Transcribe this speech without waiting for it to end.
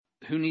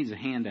who needs a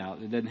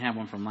handout? It doesn't have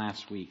one from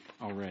last week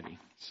already.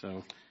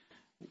 So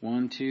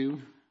 1,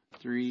 2,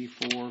 3,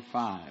 4,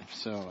 5.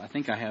 So I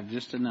think I have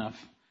just enough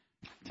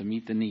to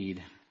meet the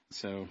need.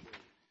 So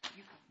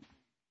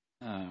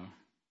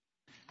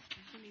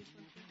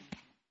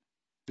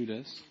who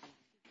does?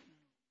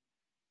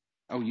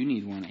 Oh, you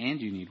need one and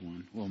you need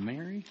one. Well,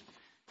 Mary?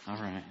 All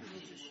right.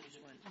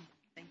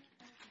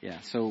 Yeah,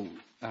 so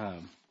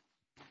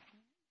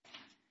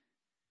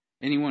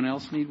anyone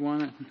else need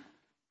one?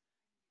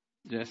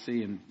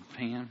 Jesse and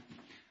Pam?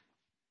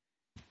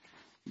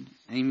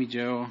 Amy,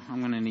 Joe, I'm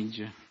going to need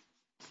you.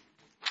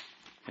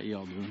 How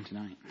y'all doing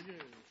tonight?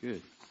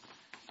 Good.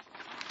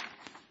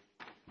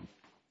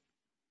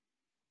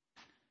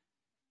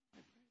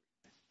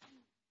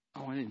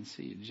 Oh, I didn't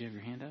see you. Did you have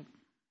your hand up?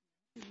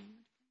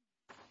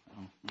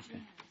 Oh,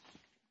 okay.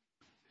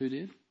 Who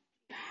did?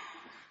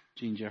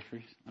 Gene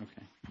Jeffries?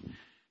 Okay.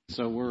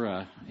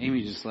 So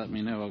Amy just let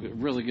me know, a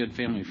really good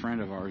family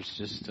friend of ours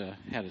just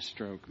had a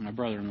stroke, my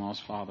brother-in-law's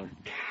father.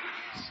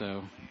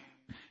 So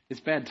it's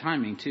bad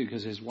timing, too,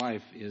 because his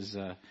wife is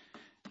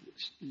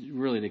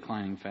really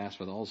declining fast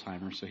with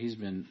Alzheimer's, so he's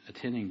been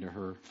attending to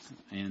her,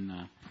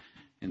 and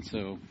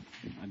so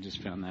I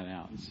just found that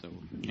out. So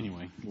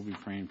anyway, we'll be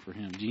praying for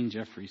him. Gene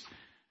Jeffries.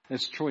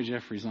 That's Troy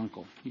Jeffries'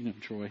 uncle. You know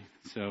Troy.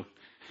 So,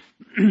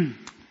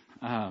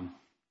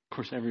 of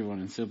course,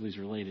 everyone in Sibley's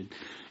related,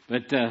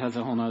 but that's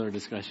a whole other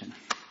discussion.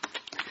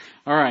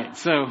 All right,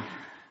 so,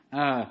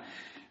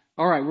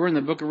 we're in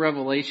the book of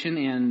Revelation,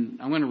 and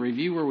I'm going to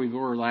review where we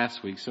were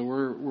last week. So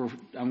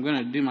I'm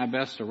going to do my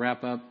best to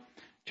wrap up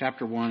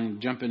chapter 1 and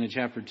jump into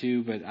chapter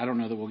 2, but I don't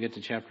know that we'll get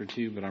to chapter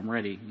 2, but I'm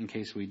ready in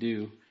case we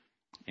do.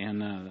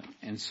 And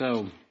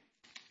so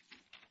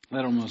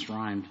that almost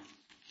rhymed,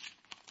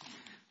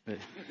 but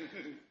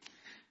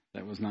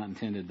that was not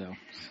intended though.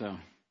 So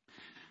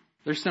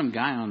there's some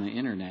guy on the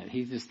internet.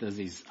 He just does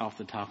these off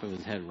the top of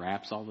his head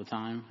raps all the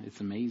time. It's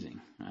amazing.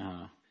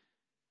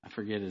 I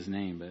forget his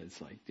name, but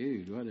it's like,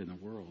 dude, what in the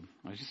world?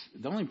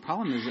 The only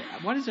problem is,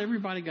 why does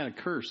everybody got a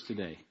curse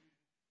today?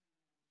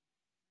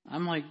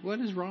 I'm like, what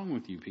is wrong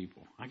with you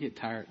people? I get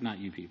tired. Not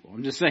you people.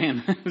 I'm just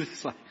saying.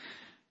 It's like,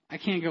 I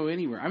can't go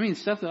anywhere. I mean,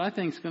 stuff that I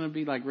think is going to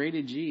be like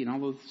rated G, and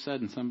all of a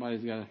sudden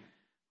somebody's got.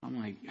 I'm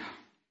like,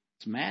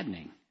 it's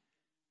maddening.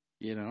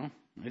 You know,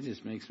 it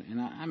just makes me.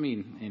 And I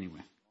mean,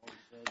 anyway.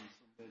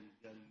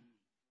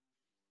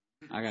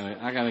 I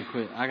gotta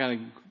quit. I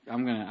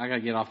gotta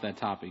get off that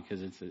topic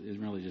because it's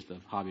really just a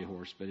hobby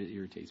horse, but it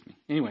irritates me.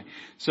 Anyway,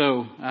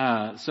 so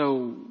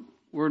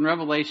we're in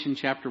Revelation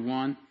chapter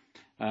 1.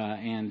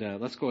 And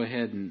let's go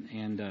ahead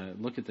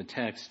and look at the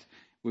text.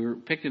 We were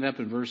picking it up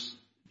in verse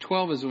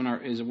 12 is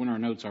when our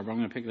notes are, but I'm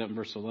going to pick it up in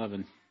verse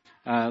 11.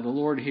 The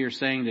Lord here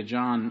saying to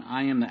John,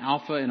 I am the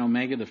Alpha and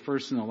Omega, the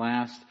first and the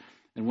last.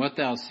 And what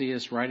thou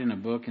seest, write in a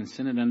book and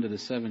send it unto the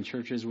 7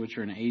 churches which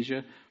are in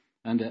Asia,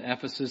 unto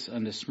Ephesus,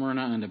 unto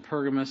Smyrna, unto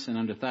Pergamos, and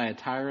unto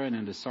Thyatira, and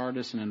unto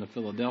Sardis, and unto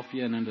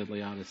Philadelphia, and unto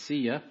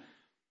Laodicea.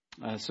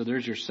 So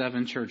there's your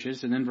 7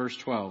 churches. And then verse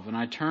 12. And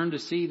I turned to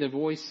see the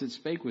voice that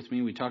spake with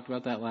me. We talked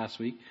about that last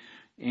week.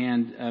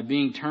 And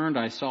being turned,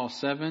 I saw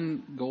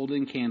 7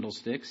 golden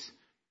candlesticks,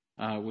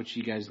 which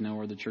you guys know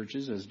are the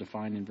churches as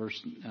defined in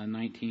verse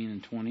 19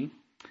 and 20.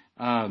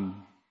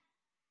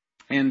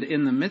 And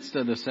in the midst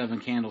of the 7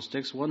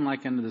 candlesticks, one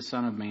like unto the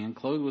Son of Man,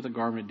 clothed with a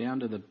garment down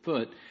to the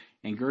foot,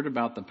 and girt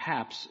about the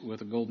paps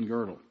with a golden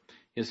girdle.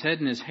 His head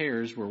and his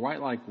hairs were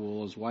white like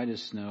wool, as white as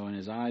snow, and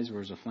his eyes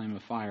were as a flame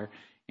of fire,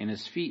 and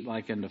his feet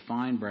like unto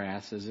fine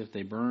brass, as if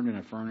they burned in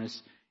a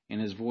furnace, and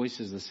his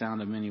voice as the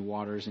sound of many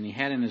waters. And he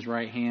had in his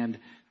right hand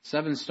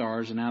 7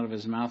 stars, and out of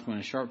his mouth went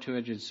a sharp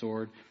 2-edged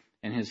sword,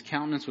 and his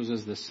countenance was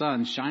as the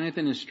sun, shineth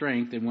in his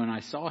strength. And when I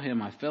saw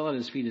him, I fell at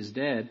his feet as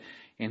dead,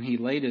 and he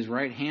laid his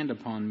right hand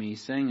upon me,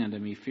 saying unto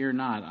me, Fear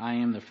not, I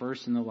am the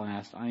first and the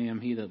last. I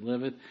am he that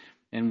liveth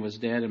and was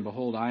dead, and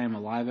behold, I am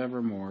alive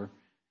evermore.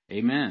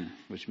 Amen,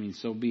 which means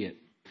so be it.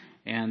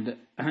 And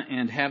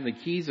have the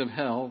keys of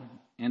hell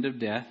and of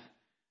death.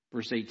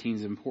 Verse 18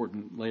 is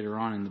important later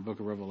on in the book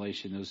of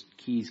Revelation. Those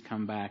keys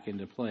come back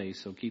into play,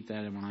 so keep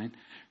that in mind.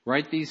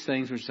 Write these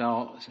things which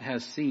thou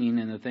hast seen,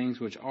 and the things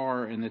which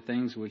are, and the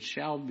things which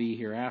shall be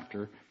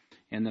hereafter,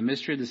 and the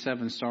mystery of the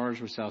 7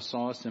 stars which thou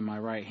sawest in my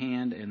right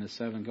hand, and the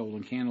 7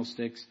 golden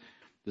candlesticks.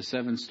 The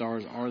 7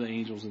 stars are the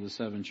angels of the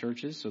 7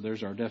 churches. So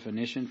there's our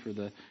definition for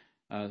the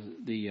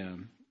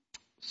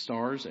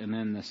stars, and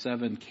then the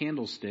 7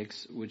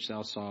 candlesticks which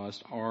thou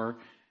sawest are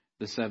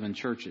the 7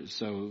 churches.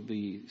 So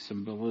the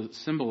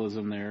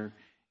symbolism there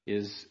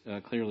is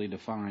clearly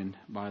defined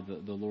by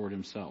the Lord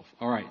himself.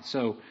 All right,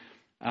 so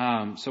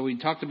we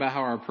talked about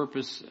how our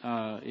purpose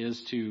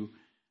is to,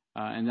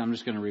 and I'm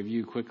just going to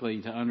review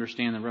quickly, to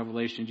understand the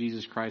revelation of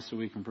Jesus Christ so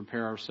we can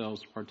prepare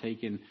ourselves to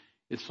partake in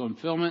its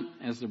fulfillment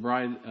as the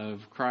bride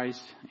of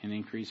Christ and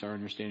increase our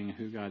understanding of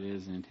who God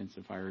is and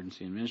intensify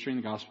urgency in ministry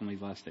and the gospel in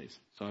these last days.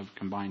 So I've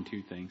combined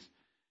 2 things.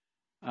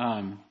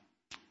 I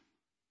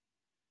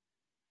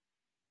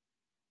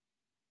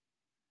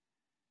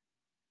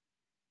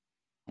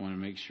want to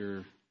make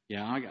sure.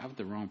 Yeah, I have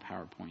the wrong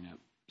PowerPoint up.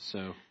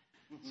 So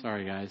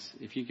Sorry, guys.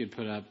 If you could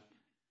put up,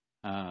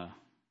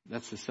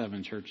 that's the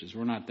 7 churches.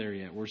 We're not there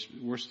yet.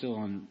 We're still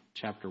on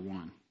chapter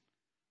 1.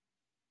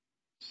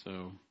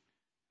 So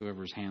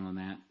whoever's handling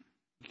that,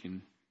 you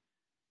can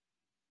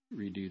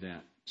redo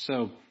that.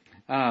 So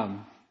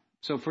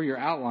for your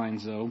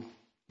outlines, though,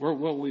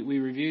 we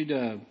reviewed.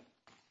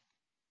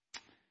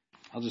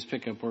 I'll just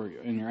pick up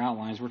in your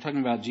outlines. We're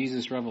talking about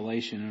Jesus'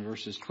 revelation in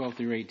verses 12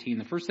 through 18.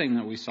 The first thing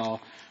that we saw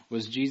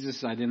was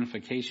Jesus'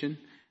 identification.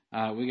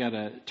 We got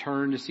to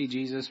turn to see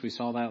Jesus. We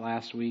saw that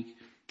last week,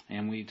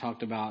 and we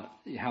talked about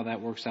how that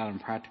works out in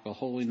practical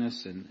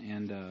holiness,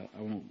 and I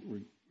won't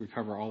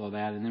recover all of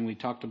that. And then we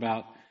talked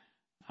about,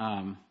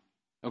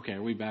 okay,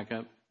 are we back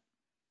up?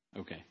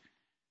 Okay,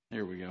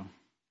 there we go.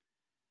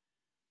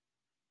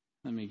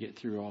 Let me get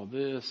through all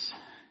this.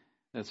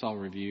 That's all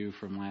review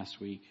from last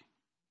week.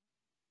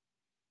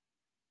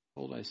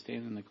 Behold, I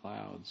stand in the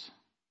clouds,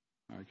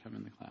 or I come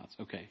in the clouds.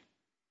 Okay,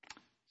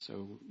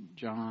 so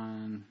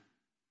John,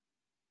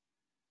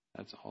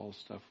 that's all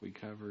stuff we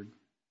covered.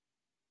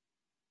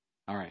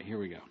 All right, here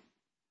we go.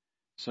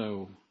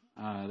 So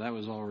that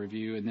was all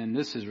review, and then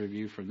this is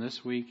review from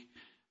this week.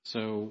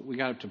 So we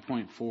got up to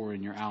point 4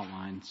 in your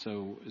outline.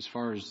 So as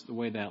far as the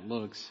way that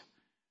looks,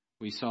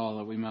 we saw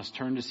that we must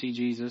turn to see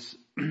Jesus.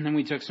 Then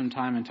we took some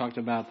time and talked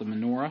about the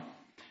menorah.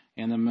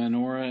 And the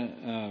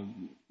menorah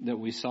that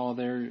we saw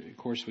there, of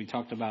course, we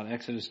talked about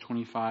Exodus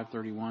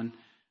 25:31,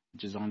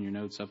 which is on your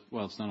notes up.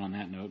 Well, it's not on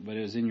that note, but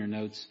it was in your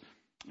notes.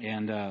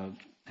 And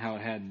how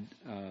it had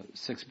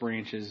 6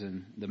 branches,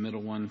 and the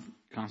middle one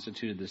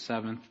constituted the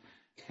 7th.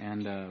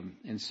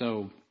 And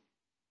so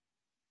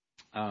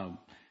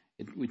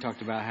we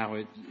talked about how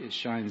it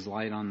shines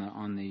light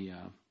on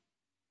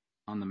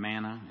the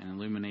manna and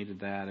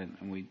illuminated that.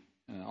 And we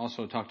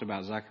also talked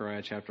about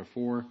Zechariah chapter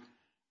 4,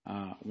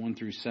 1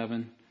 through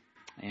 7.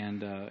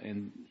 And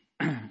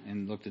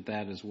looked at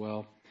that as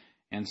well.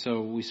 And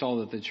so we saw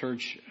that the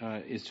church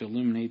is to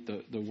illuminate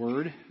the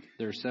word.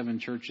 There are 7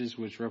 churches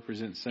which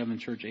represent 7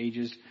 church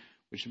ages,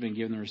 which have been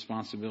given the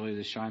responsibility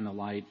to shine the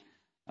light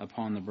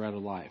upon the bread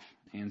of life.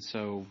 And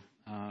so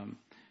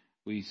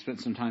we spent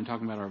some time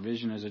talking about our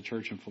vision as a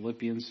church in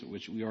Philippians,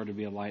 which we are to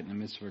be a light in the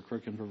midst of a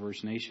crooked and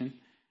perverse nation.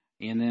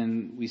 And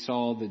then we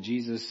saw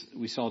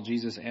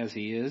Jesus as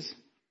he is,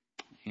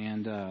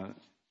 and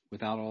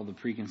without all the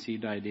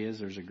preconceived ideas.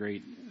 There's a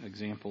great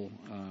example,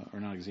 or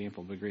not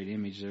example, but great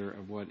image there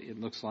of what it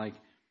looks like.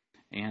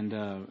 And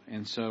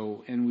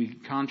we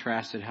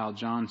contrasted how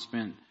John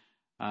spent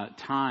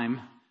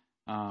time.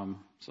 So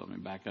let me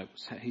back up.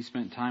 He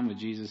spent time with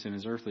Jesus in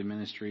his earthly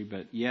ministry,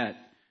 but yet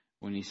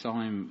when he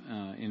saw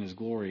him in his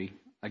glory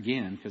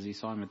again, because he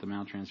saw him at the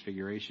Mount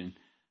Transfiguration,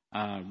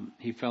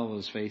 he fell on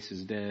his face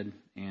as dead,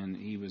 and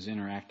he was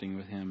interacting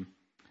with him,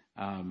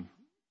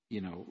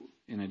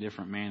 in a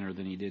different manner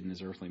than he did in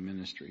his earthly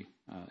ministry.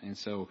 And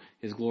so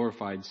his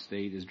glorified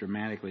state is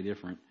dramatically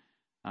different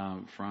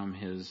from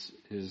his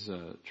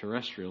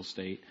terrestrial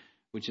state,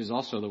 which is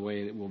also the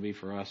way it will be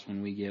for us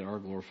when we get our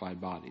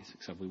glorified bodies,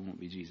 except we won't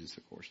be Jesus,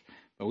 of course.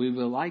 But we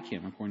will like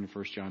him, according to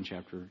 1 John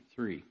chapter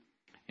 3.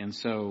 And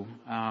so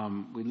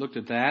we looked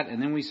at that,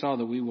 and then we saw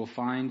that we will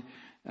find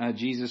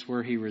Jesus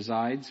where he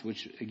resides,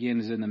 which, again,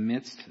 is in the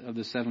midst of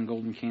the 7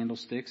 golden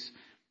candlesticks.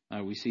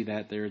 We see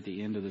that there at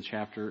the end of the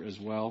chapter as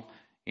well.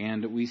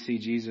 And we see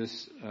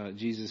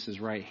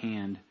Jesus's right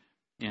hand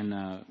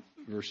in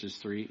verses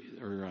 3,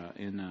 or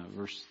in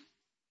verse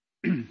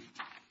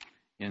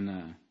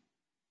in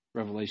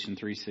Revelation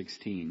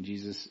 3:16.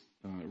 Jesus'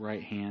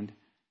 right hand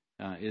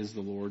is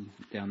the Lord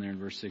down there in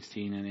verse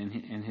 16, and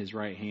in his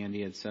right hand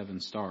he had 7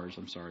 stars.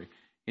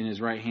 In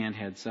his right hand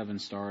had 7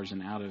 stars,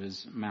 and out of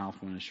his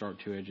mouth went a sharp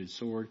 2-edged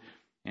sword,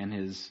 and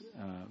his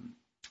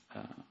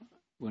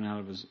went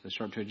out of his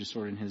sharp 2-edged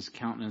sword, and his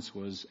countenance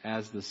was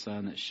as the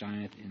sun that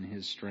shineth in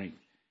his strength.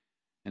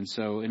 And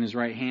so in his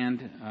right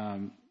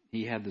hand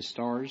he had the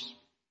stars,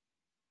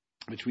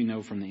 which we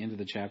know from the end of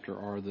the chapter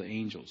are the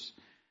angels.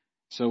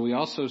 So we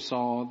also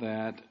saw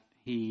that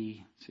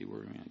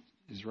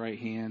his right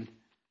hand,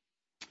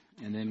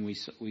 and then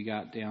we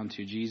got down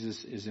to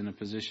Jesus is in a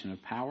position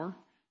of power.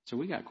 So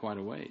we got quite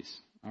a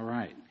ways. All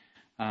right.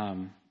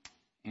 And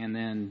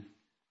then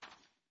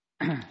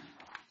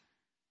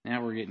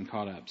now we're getting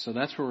caught up. So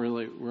that's where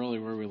really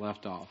where we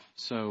left off.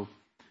 So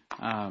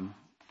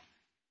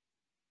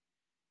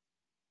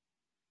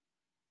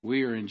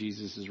we are in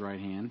Jesus' right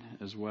hand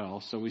as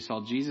well. So we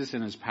saw Jesus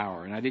in his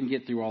power. And I didn't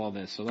get through all of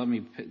this. So let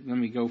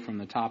me go from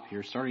the top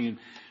here, starting in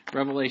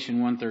Revelation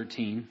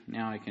 1:13.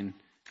 Now I can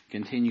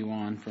continue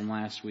on from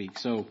last week.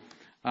 So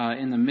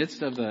in the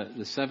midst of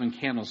the 7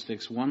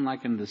 candlesticks, one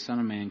like unto the Son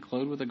of Man,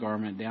 clothed with a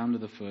garment down to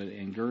the foot,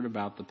 and girt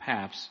about the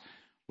paps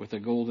with a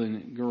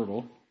golden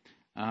girdle.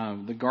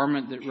 The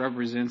garment that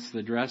represents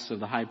the dress of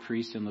the high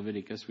priest in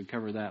Leviticus. We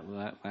covered that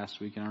last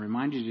week, and I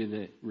reminded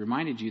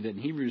you that in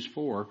Hebrews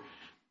 4,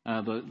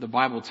 the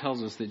Bible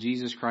tells us that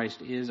Jesus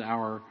Christ is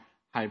our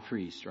high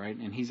priest, right?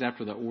 And he's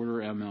after the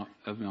order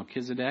of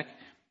Melchizedek,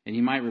 And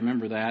you might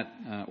remember that,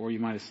 or you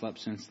might have slept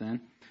since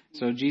then.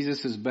 So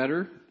Jesus is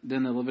better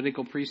than the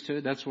Levitical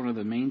priesthood. That's one of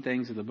the main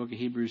things that the book of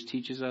Hebrews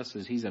teaches us,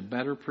 is he's a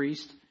better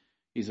priest.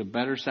 He's a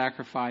better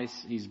sacrifice.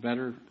 He's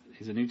better.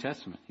 He's a New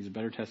Testament. He's a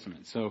better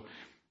testament. So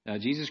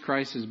Jesus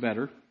Christ is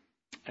better.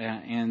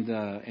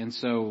 And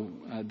so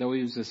though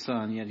he was the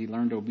Son, yet he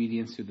learned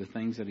obedience through the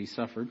things that he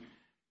suffered.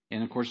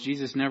 And, of course,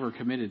 Jesus never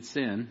committed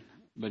sin,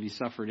 but he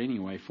suffered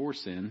anyway for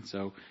sin.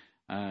 So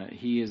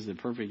he is the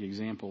perfect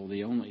example,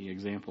 the only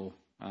example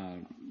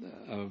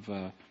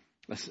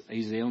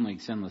he's the only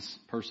sinless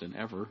person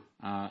ever,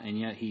 and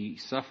yet he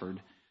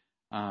suffered.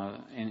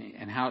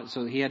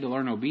 So he had to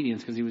learn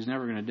obedience because he was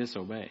never going to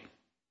disobey.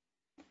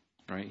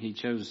 Right?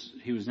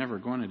 He was never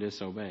going to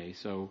disobey.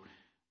 So,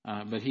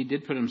 but he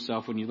did put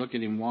himself, when you look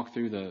at him walk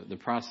through the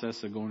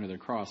process of going to the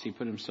cross, he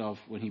put himself,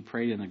 when he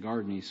prayed in the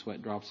garden, he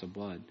sweat drops of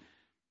blood.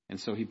 And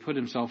so he put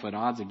himself at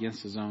odds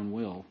against his own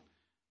will.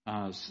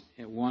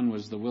 One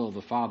was the will of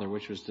the Father,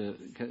 which was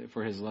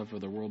for his love for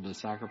the world to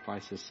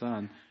sacrifice his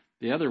Son.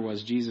 The other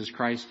was Jesus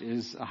Christ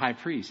is a high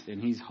priest,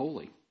 and he's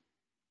holy.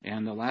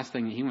 And the last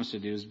thing that he wants to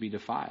do is be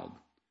defiled.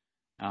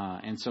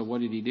 And so what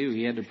did he do?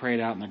 He had to pray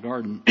it out in the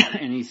garden,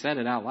 and he said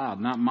it out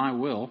loud, not my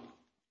will,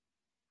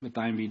 but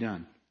thine be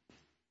done.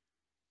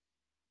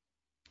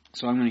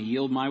 So I'm going to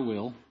yield my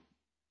will,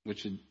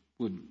 which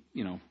would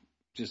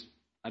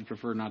I'd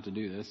prefer not to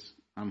do this.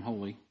 I'm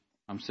holy.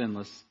 I'm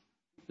sinless.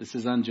 This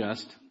is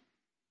unjust.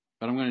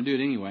 But I'm going to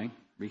do it anyway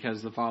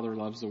because the Father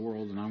loves the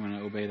world and I'm going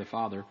to obey the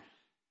Father.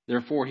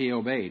 Therefore, he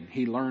obeyed.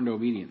 He learned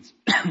obedience.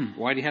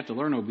 Why did he have to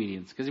learn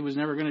obedience? Because he was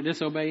never going to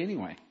disobey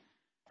anyway.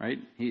 Right?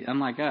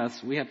 Unlike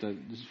us, we have to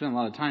spend a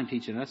lot of time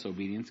teaching us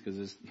obedience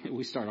because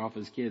we start off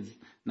as kids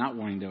not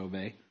wanting to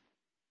obey.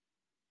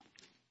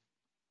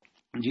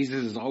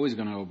 Jesus is always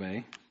going to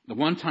obey. The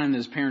one time that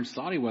his parents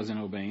thought he wasn't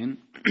obeying,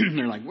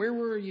 they're like, where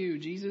were you,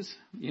 Jesus?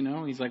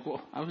 He's like,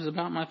 well, I was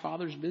about my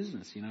Father's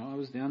business. I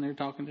was down there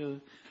talking to,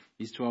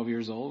 he's 12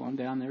 years old. I'm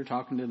down there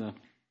talking to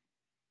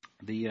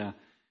the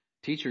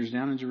teachers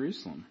down in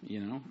Jerusalem.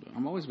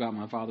 I'm always about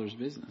my Father's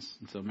business.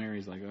 And so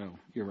Mary's like, oh,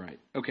 you're right.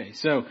 Okay,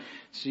 so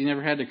she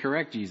never had to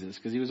correct Jesus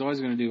because he was always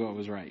going to do what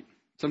was right.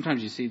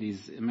 Sometimes you see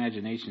these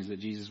imaginations that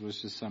Jesus was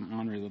just some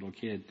ornery little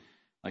kid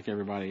like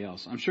everybody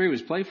else. I'm sure he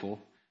was playful,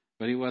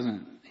 but he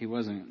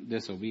wasn't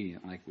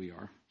disobedient like we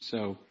are.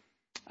 So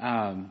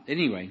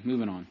anyway,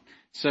 moving on.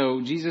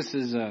 So Jesus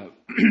is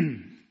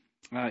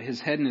his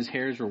head and his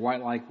hairs were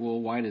white like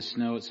wool, white as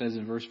snow. It says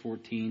in verse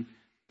 14,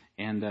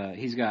 and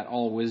he's got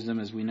all wisdom,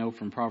 as we know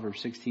from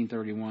Proverbs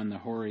 16:31. The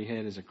hoary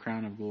head is a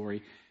crown of glory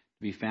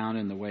to be found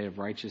in the way of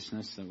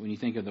righteousness. So when you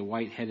think of the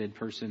white-headed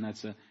person,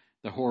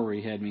 the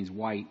hoary head means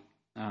white,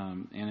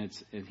 and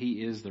he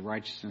is the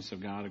righteousness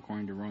of God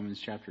according to Romans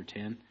chapter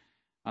 10.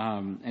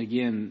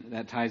 Again,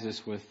 that ties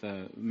us with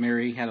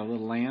Mary had a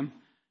little lamb,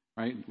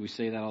 right? We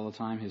say that all the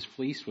time. His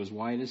fleece was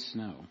white as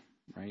snow,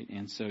 right?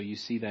 And so you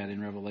see that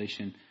in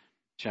Revelation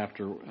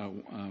chapter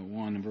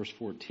 1 and verse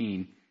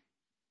 14.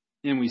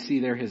 And we see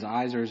there his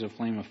eyes are as a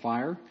flame of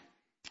fire.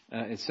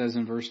 It says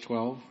in verse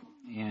 12,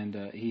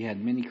 and he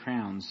had many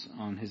crowns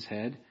on his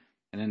head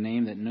and a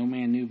name that no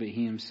man knew but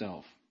he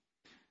himself.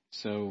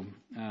 So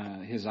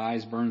his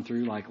eyes burned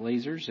through like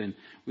lasers. And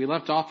we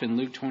left off in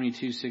Luke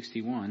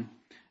 22:61.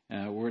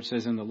 Where it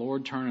says, and the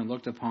Lord turned and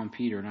looked upon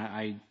Peter. And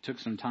I took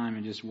some time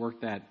and just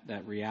worked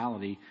that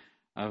reality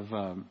of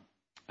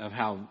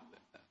how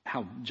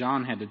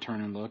John had to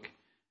turn and look,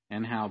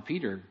 and how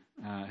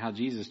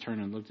Jesus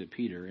turned and looked at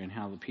Peter, and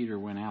how Peter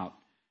went out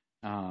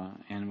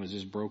and was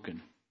just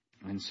broken.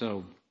 And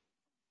so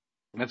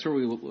that's where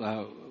we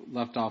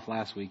left off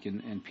last week.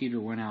 And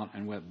Peter went out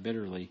and wept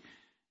bitterly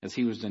as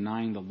he was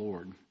denying the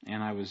Lord.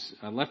 And I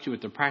left you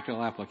with the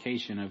practical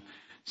application of,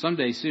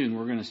 someday soon,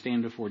 we're going to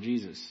stand before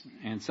Jesus.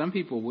 And some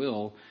people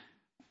will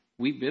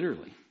weep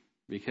bitterly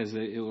because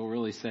it will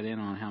really set in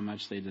on how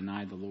much they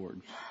denied the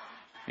Lord.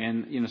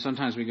 And,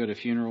 sometimes we go to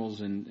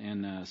funerals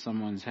and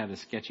someone's had a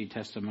sketchy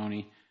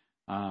testimony.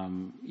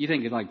 You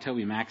think of like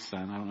Toby Mac's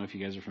son. I don't know if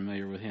you guys are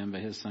familiar with him, but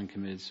his son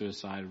committed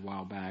suicide a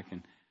while back.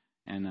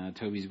 And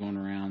Toby's going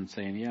around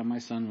saying, yeah, my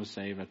son was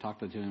saved. I talked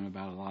to him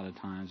about it a lot of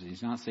times. And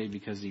he's not saved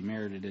because he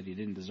merited it. He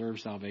didn't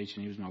deserve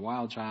salvation. He was my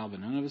wild child,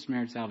 but none of us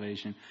merit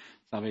salvation.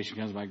 Salvation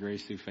comes by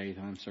grace through faith,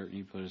 and I'm certain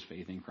he put his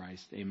faith in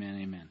Christ. Amen,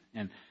 amen.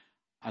 And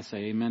I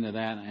say amen to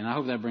that. And I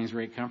hope that brings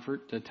great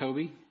comfort to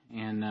Toby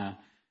and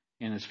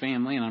his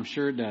family, and I'm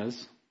sure it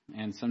does.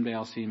 And someday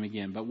I'll see him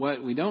again. But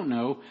what we don't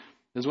know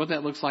is what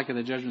that looks like at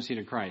the judgment seat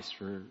of Christ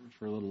for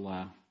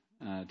little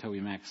Toby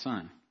Mac's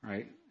son,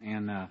 right?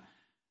 And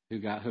who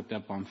got hooked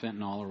up on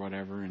fentanyl or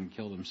whatever and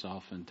killed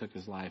himself and took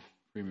his life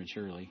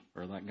prematurely,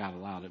 or God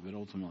allowed it, but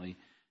ultimately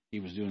he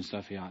was doing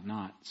stuff he ought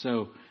not.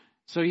 So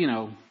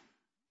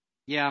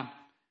yeah,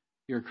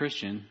 you're a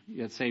Christian,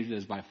 yet saved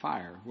as by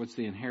fire. What's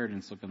the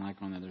inheritance looking like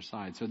on the other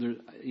side? So there,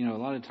 a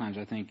lot of times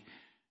I think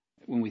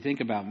when we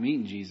think about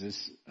meeting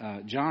Jesus,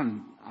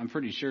 John, I'm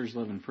pretty sure, is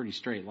living a pretty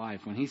straight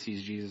life. When he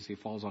sees Jesus, he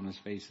falls on his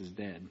face as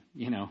dead,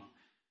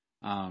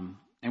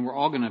 And we're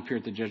all going to appear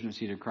at the judgment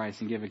seat of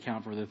Christ and give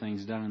account for the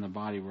things done in the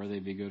body, whether they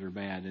be good or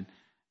bad.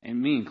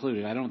 And me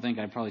included, I don't think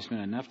I probably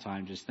spent enough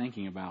time just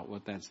thinking about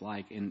what that's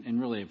like and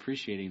really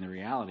appreciating the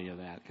reality of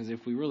that. Because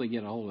if we really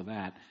get a hold of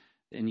that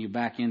and you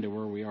back into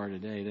where we are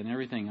today, then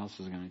everything else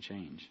is going to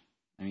change.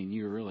 I mean,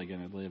 you're really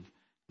going to live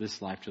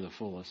this life to the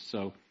fullest.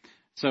 So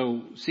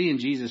seeing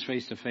Jesus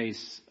face to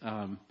face,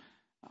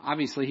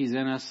 obviously he's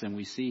in us and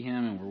we see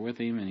him and we're with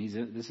him,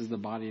 and this is the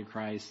body of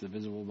Christ, the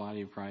visible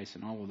body of Christ,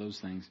 and all of those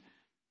things.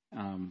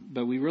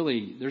 But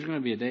there's going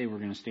to be a day we're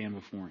going to stand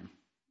before him,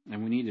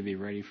 and we need to be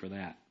ready for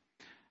that.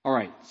 All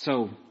right.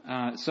 So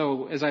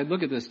as I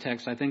look at this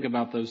text, I think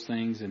about those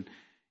things and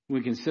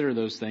we consider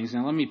those things.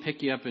 Now let me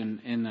pick you up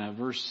in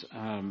verse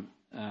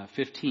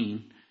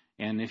 15.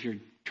 And if you're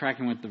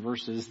tracking with the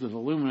verses, the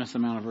voluminous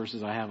amount of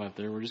verses I have up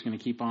there, we're just going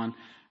to keep on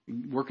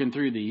working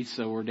through these.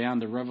 So we're down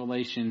to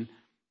Revelation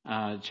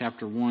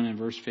chapter 1 and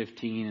verse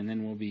 15, and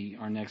then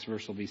our next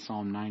verse will be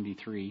Psalm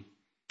 93.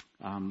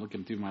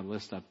 Looking through my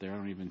list up there, I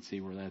don't even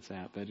see where that's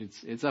at, but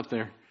it's up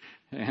there.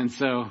 And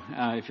so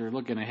if you're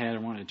looking ahead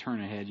or want to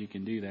turn ahead, you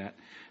can do that.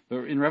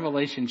 But in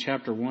Revelation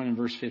chapter 1 and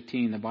verse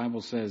 15, the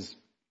Bible says,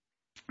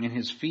 "And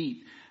his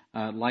feet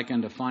like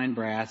unto fine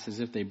brass, as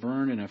if they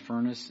burned in a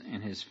furnace,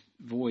 and his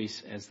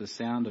voice as the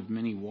sound of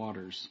many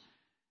waters."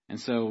 And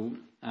so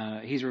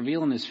he's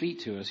revealing his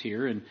feet to us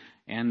here,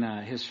 and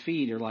his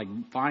feet are like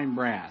fine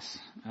brass,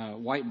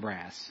 white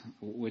brass,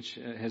 which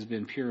has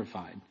been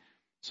purified.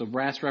 So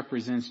brass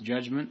represents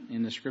judgment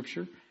in the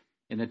Scripture.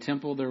 In the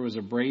temple there was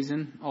a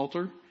brazen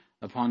altar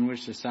upon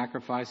which the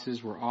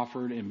sacrifices were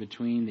offered, and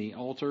between the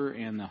altar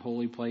and the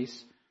holy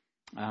place,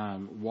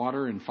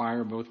 water and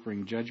fire both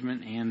bring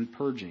judgment and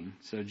purging.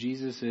 So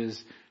Jesus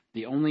is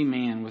the only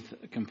man with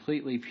a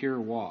completely pure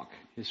walk.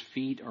 His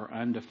feet are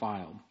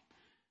undefiled.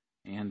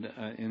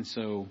 And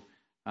so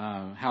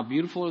how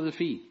beautiful are the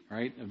feet,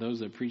 right, of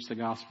those that preach the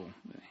gospel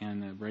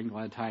and bring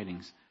glad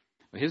tidings.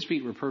 But his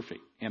feet were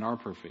perfect and are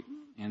perfect.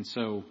 And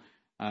so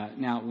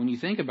now when you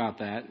think about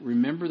that,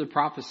 remember the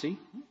prophecy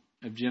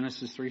of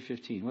Genesis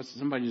 3:15.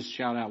 Somebody just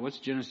shout out, what's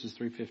Genesis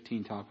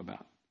 3:15 talk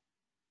about?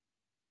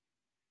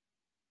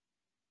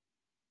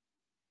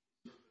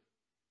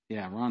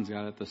 Yeah, Ron's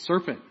got it. The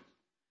serpent,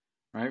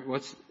 right?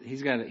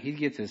 He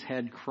gets his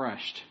head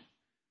crushed,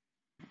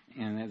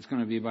 and that's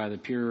going to be by the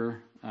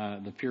pure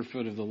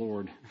foot of the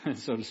Lord,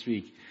 so to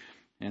speak.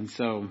 And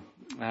so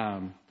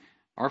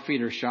our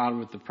feet are shod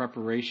with the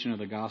preparation of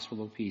the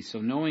gospel of peace. So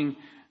knowing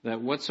that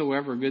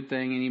whatsoever good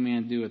thing any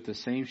man doeth, the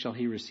same shall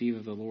he receive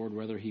of the Lord,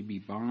 whether he be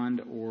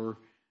bond or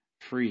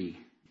free.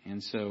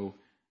 And so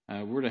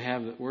we're to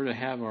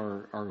have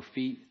our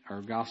feet,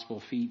 our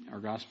gospel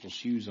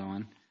shoes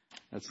on.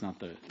 That's not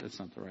the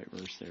right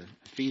verse there.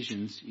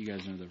 Ephesians, you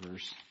guys know the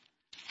verse.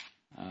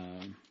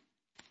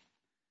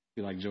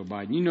 Be like Joe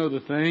Biden, you know the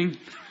thing.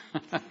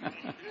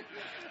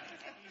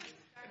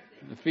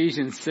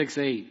 Ephesians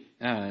 6:8.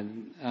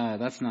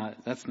 That's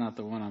not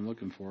the one I'm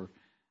looking for.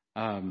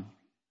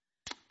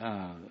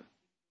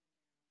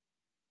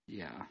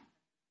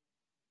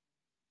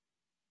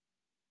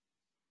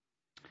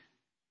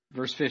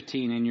 Verse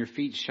 15, "And your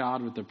feet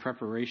shod with the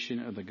preparation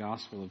of the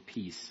gospel of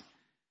peace."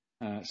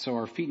 So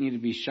our feet need to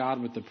be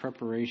shod with the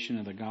preparation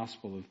of the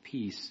gospel of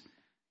peace.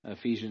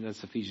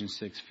 That's Ephesians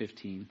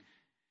 6:15.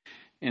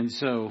 And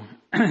so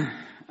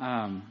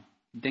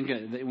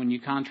when you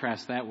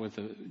contrast that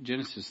with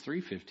Genesis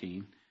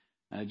 3:15,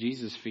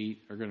 Jesus'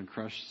 feet are going to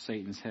crush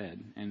Satan's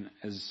head. And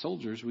as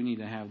soldiers, we need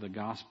to have the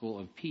gospel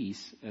of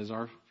peace as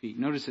our feet.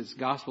 Notice it's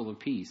gospel of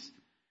peace.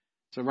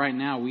 So right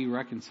now we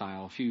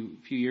reconcile. A few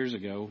years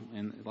ago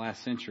in the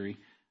last century,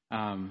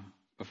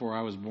 before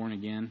I was born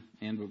again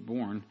and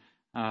born,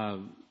 a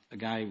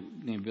guy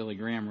named Billy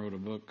Graham wrote a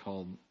book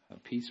called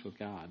Peace with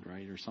God,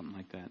 right, or something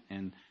like that.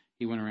 And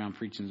he went around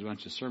preaching a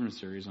bunch of sermon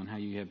series on how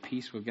you have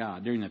peace with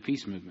God during the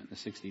peace movement in the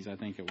 60s, I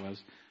think it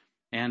was.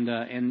 And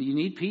you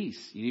need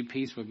peace. You need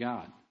peace with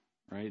God,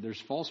 right?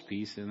 There's false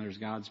peace and there's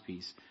God's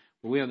peace.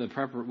 Well, we have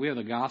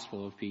the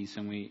gospel of peace,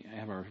 and we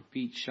have our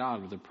feet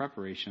shod with the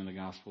preparation of the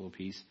gospel of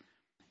peace,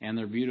 and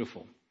they're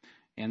beautiful.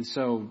 And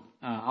so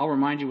I'll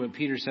remind you what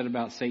Peter said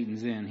about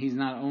Satan's end. He's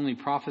not only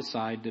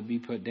prophesied to be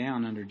put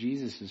down under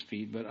Jesus'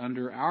 feet, but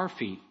under our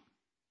feet.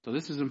 So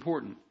this is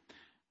important.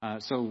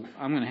 So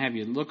I'm going to have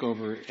you look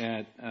over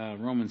at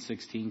Romans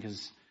 16,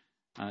 because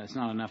it's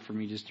not enough for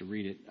me just to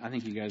read it. I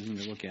think you guys need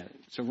to look at it.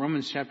 So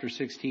Romans chapter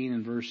 16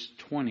 and verse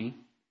 20.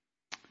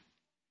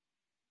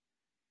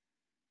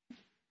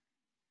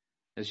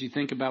 As you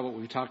think about what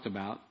we've talked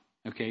about,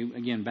 okay,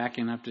 again,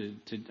 backing up to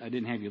I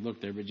didn't have you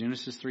look there, but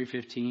Genesis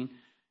 3:15,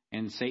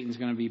 and Satan's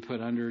going to be put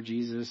under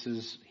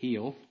Jesus'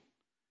 heel,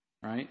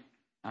 right?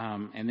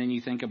 And then you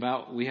think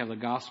about, we have the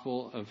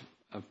gospel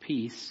of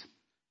peace,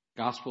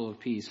 gospel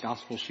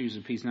shoes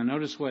of peace. Now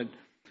notice what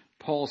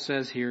Paul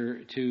says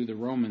here to the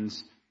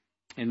Romans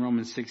in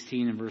Romans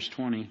 16 and verse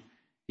 20.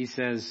 He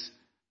says,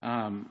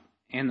 "And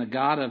the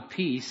God of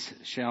peace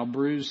shall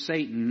bruise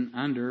Satan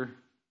under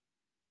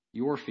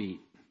your feet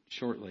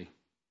shortly.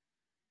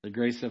 The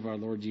grace of our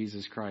Lord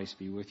Jesus Christ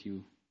be with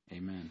you.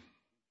 Amen."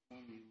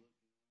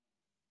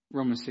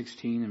 Romans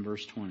 16 and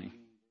verse 20.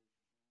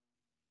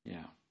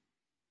 Yeah.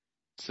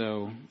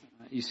 So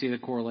you see the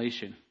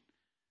correlation.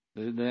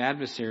 The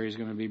adversary is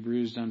going to be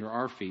bruised under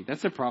our feet.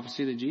 That's a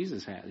prophecy that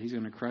Jesus had. He's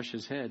going to crush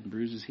his head and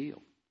bruise his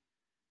heel.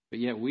 But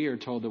yet we are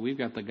told that we've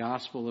got the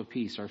gospel of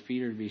peace. Our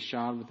feet are to be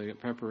shod with the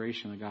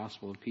preparation of the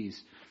gospel of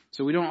peace.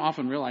 So we don't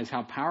often realize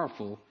how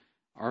powerful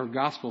our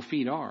gospel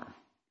feet are.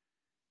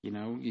 You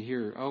know, you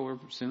hear, oh, we're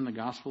sending the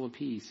gospel of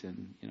peace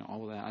and, you know,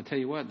 all of that. I tell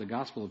you what, the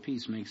gospel of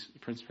peace makes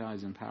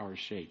principalities and powers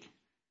shake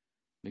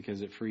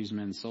because it frees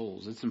men's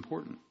souls. It's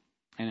important.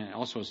 And it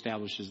also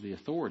establishes the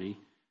authority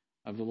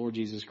of the Lord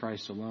Jesus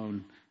Christ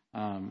alone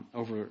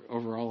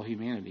over all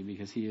humanity,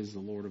 because he is the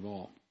Lord of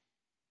all.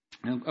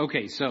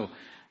 Okay, so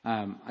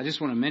I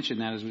just want to mention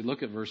that as we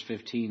look at verse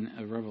 15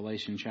 of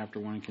Revelation chapter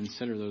 1 and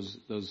consider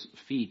those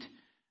feet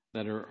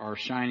that are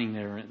shining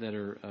there, that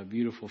are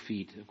beautiful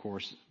feet, of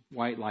course,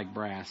 white like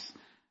brass,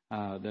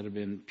 that have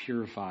been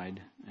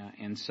purified.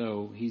 And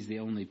so he's the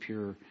only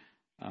pure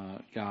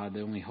God,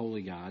 the only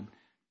holy God.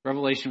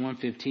 Revelation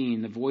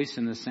 1:15, the voice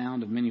and the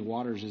sound of many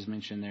waters is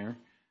mentioned there.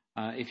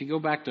 If you go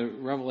back to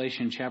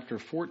Revelation chapter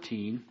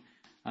 14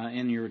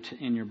 in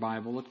your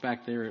Bible, look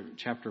back there at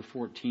chapter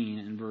 14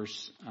 and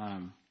verse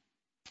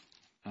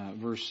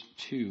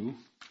 2.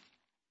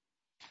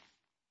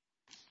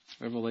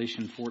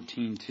 Revelation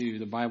 14:2,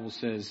 the Bible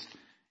says,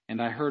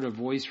 "And I heard a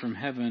voice from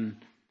heaven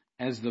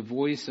as the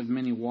voice of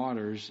many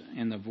waters,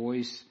 and the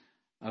voice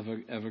of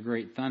a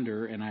great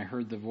thunder, and I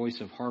heard the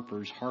voice of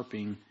harpers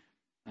harping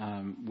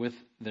with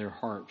their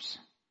harps."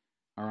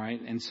 All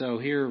right, and so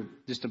here,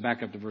 just to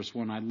back up to verse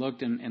 1, I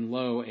looked, and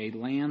lo, a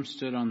lamb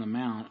stood on the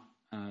mount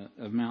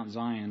of Mount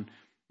Zion,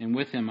 and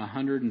with him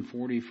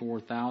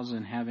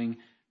 144,000 having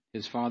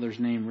his Father's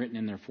name written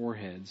in their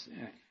foreheads.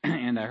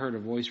 And I heard a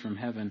voice from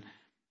heaven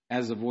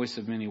as the voice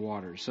of many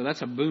waters. So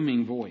that's a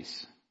booming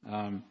voice.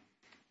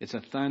 It's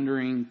a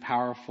thundering,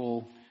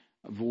 powerful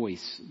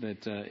voice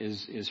that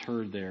is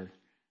heard there.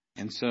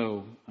 And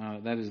so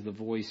that is the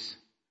voice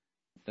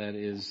that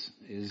is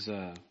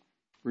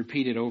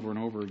repeated over and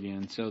over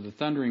again. So the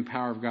thundering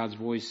power of God's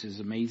voice is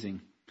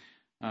amazing.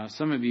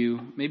 Some of you,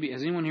 maybe,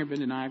 has anyone here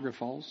been to Niagara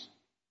Falls?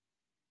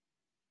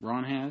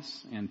 Ron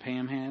has, and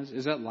Pam has.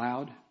 Is that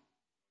loud?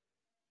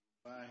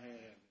 I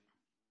have.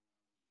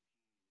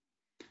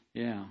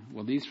 Yeah.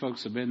 Well, these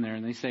folks have been there,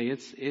 and they say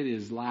it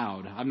is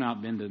loud. I've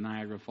not been to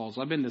Niagara Falls.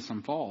 I've been to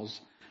some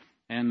falls,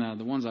 and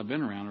the ones I've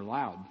been around are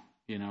loud.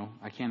 You know,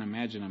 I can't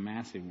imagine a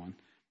massive one.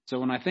 So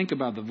when I think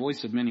about the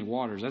voice of many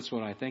waters, that's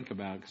what I think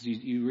about, because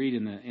you read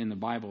in the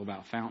Bible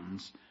about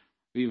fountains.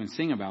 We even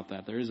sing about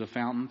that. There is a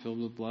fountain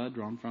filled with blood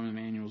drawn from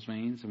Emmanuel's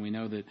veins, and we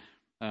know that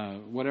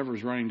whatever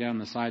is running down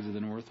the sides of the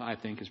north, I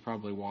think, is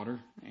probably water,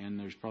 and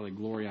there's probably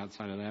glory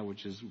outside of that,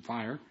 which is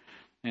fire.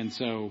 And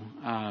so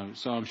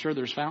I'm sure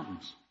there's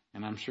fountains,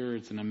 and I'm sure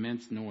it's an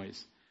immense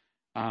noise.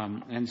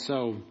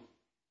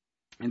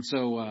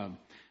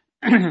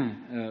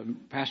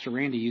 Pastor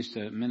Randy used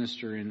to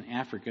minister in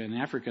Africa. In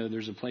Africa,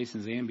 there's a place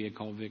in Zambia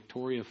called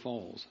Victoria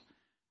Falls.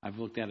 I've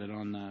looked at it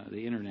on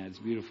the internet. It's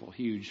beautiful,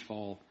 huge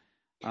fall.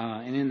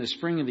 And in the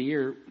spring of the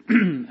year,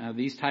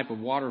 these type of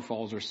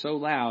waterfalls are so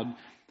loud,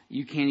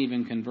 you can't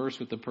even converse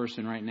with the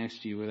person right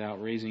next to you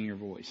without raising your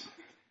voice.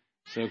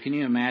 So can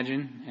you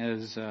imagine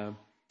as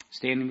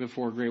standing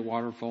before a great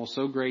waterfall,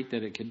 so great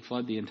that it could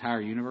flood the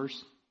entire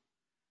universe?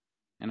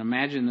 And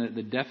imagine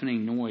the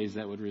deafening noise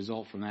that would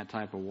result from that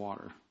type of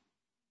water.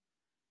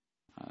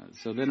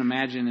 So then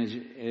imagine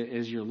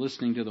as you're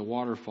listening to the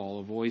waterfall,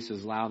 a voice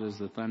as loud as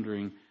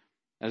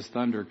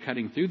thunder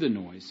cutting through the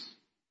noise.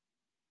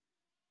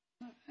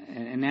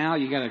 And now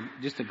you got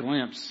just a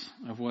glimpse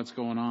of what's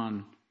going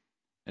on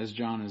as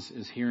John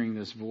is hearing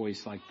this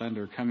voice like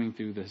thunder coming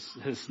through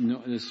this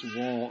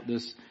wall,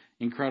 this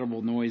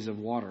incredible noise of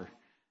water.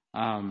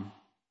 And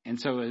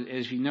so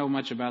as you know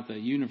much about the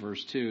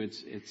universe too,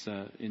 it's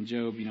in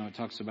Job, you know, it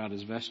talks about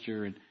his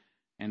vesture,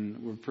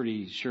 and we're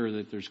pretty sure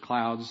that there's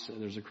clouds,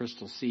 there's a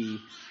crystal sea,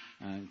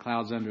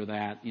 clouds under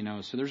that, you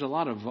know. So there's a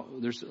lot of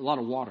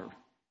water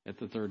at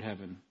the third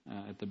heaven,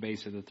 at the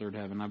base of the third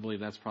heaven. I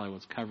believe that's probably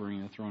what's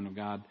covering the throne of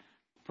God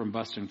from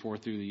busting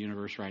forth through the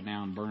universe right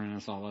now and burning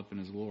us all up in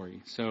His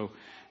glory. So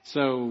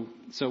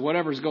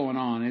whatever's going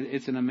on,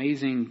 it's an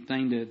amazing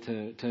thing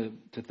to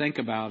think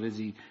about.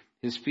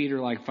 His feet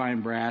are like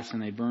fine brass,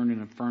 and they burn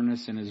in a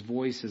furnace, and His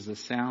voice is the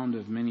sound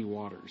of many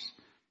waters,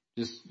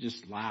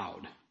 just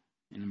loud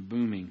and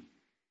booming.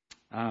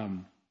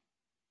 And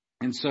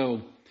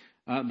so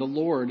the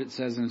Lord, it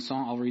says in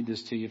Psalm, I'll read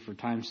this to you for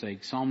time's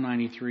sake, Psalm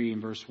 93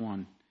 and verse 1.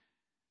 It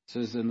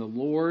says, "And the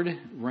Lord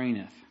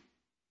reigneth.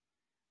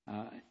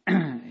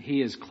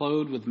 He is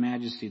clothed with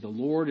majesty. The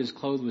Lord is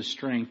clothed with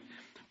strength,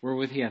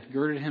 wherewith He hath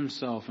girded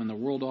Himself, and the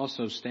world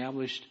also is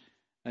established,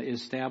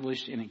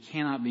 and it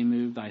cannot be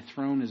moved. Thy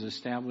throne is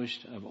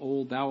established of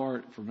old. Thou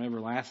art from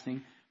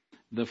everlasting.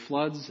 The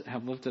floods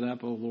have lifted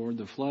up, O Lord.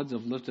 The floods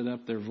have lifted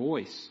up their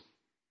voice.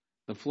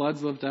 The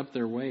floods lift up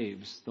their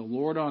waves. The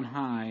Lord on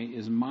high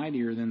is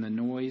mightier than the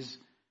noise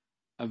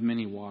of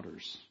many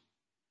waters,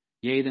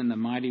 yea, than the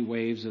mighty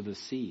waves of the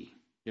sea.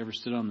 You ever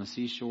stood on the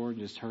seashore and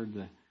just heard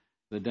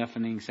the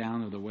deafening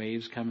sound of the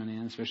waves coming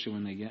in, especially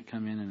when they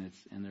come in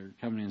and they're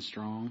coming in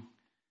strong?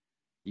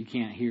 You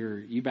can't hear.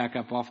 You back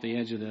up off the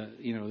edge of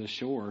the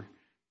shore,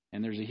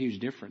 and there's a huge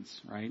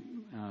difference, right?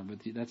 But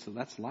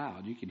that's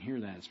loud. You can hear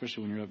that,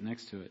 especially when you're up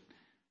next to it.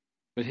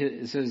 But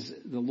it says,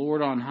 the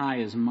Lord on high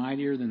is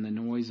mightier than the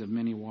noise of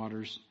many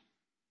waters,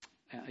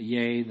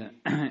 yea,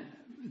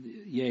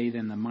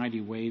 than the mighty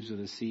waves of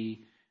the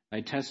sea.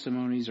 Thy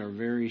testimonies are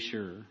very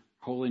sure.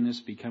 Holiness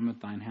becometh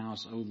thine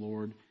house, O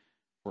Lord,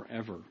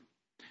 forever.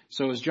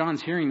 So as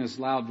John's hearing this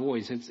loud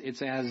voice,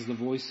 it's as the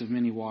voice of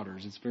many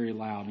waters. It's very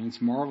loud, and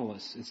it's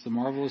marvelous. It's the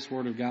marvelous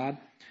Word of God.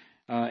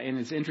 And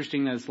it's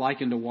interesting that it's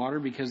likened to water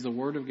because the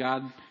Word of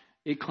God,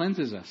 it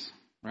cleanses us,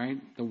 right?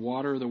 The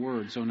water of the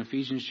Word. So in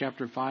Ephesians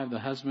chapter 5, the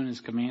husband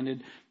is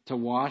commanded to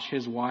wash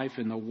his wife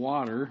in the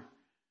water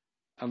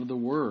of the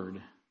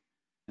Word.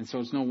 And so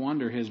it's no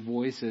wonder his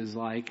voice is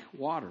like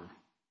water,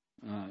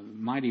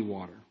 mighty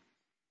water.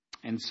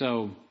 And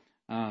so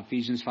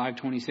Ephesians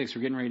 5:26,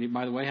 we're getting ready to,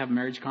 by the way, have a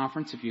marriage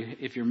conference.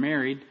 If you're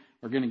married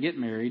or going to get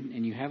married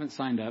and you haven't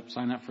signed up,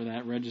 sign up for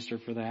that, register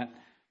for that,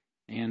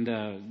 and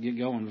get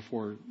going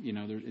before,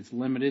 it's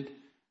limited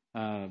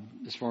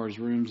as far as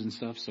rooms and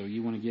stuff, so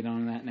you want to get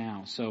on that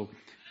now. So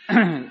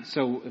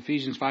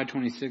Ephesians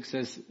 5:26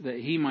 says that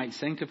he might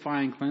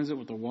sanctify and cleanse it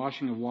with the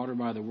washing of water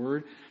by the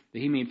word, that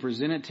he may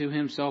present it to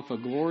himself a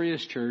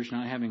glorious church,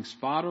 not having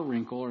spot or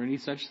wrinkle or any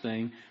such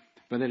thing,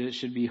 but that it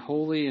should be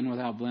holy and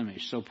without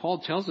blemish. So Paul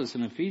tells us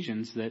in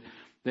Ephesians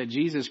that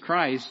Jesus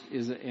Christ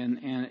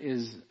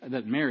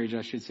that marriage,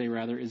 I should say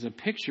rather, is a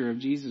picture of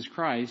Jesus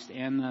Christ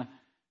and the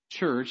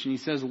church. And he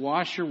says,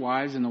 wash your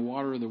wives in the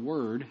water of the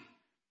word.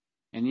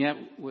 And yet,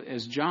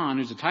 as John,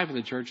 who's a type of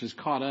the church, is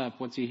caught up,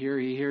 what's he hear?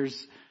 He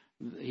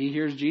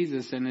hears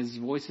Jesus, and his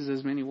voice is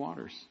as many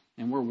waters.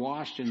 And we're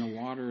washed in the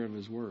water of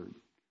his word.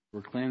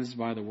 We're cleansed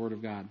by the word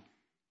of God.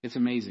 It's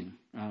amazing,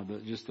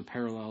 just the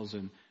parallels,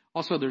 and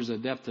also there's a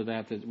depth to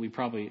that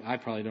I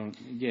probably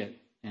don't get.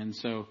 And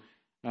so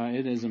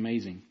it is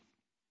amazing.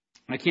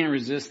 I can't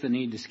resist the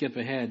need to skip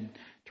ahead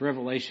to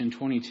Revelation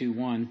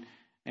 22:1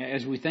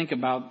 as we think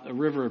about a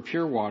river of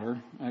pure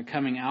water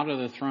coming out of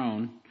the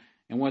throne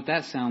and what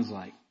that sounds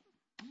like,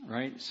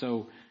 right?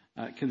 So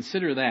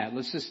consider that.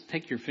 Let's just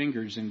take your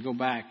fingers and go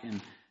back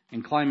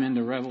and climb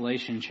into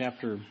Revelation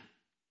chapter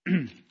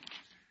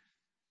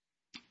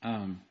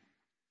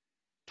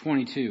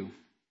 22,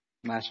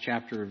 last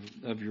chapter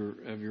of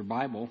your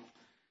Bible,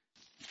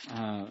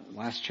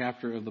 last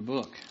chapter of the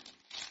book.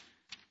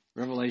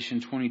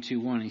 Revelation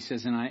 22:1. He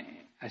says, "And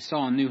I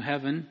saw a new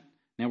heaven."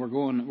 Now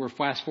we're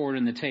fast forward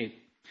in the tape,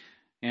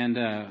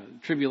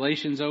 and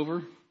tribulation's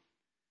over.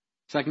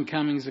 Second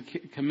coming's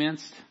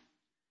commenced.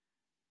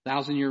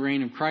 1,000-year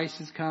reign of Christ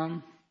has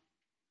come.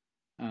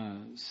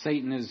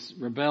 Satan has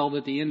rebelled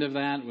at the end of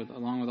that,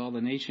 along with all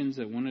the nations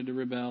that wanted to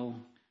rebel.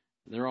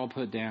 They're all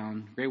put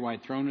down. Great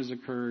white throne has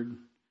occurred.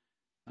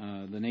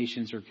 The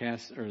nations are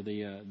cast, or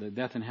the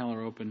death and hell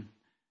are open,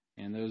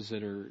 and those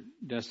that are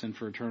destined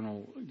for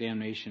eternal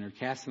damnation are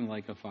cast in the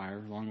lake of fire,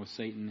 along with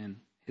Satan and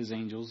his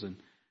angels.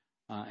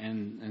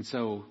 And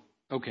so,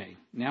 okay,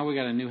 now we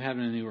got a new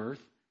heaven and a new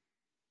earth,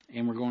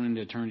 and we're going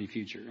into eternity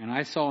future. And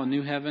I saw a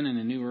new heaven and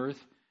a new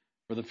earth,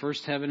 for the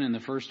first heaven and the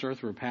first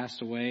earth were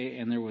passed away,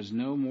 and there was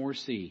no more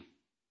sea.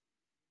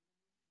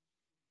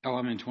 Oh,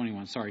 I'm in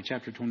 21. Sorry,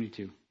 chapter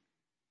 22.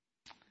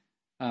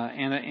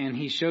 And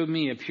he showed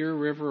me a pure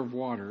river of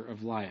water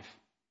of life,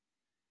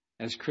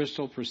 as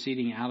crystal,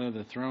 proceeding out of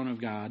the throne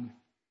of God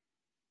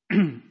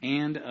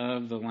and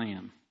of the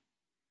Lamb.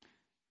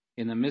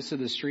 In the midst of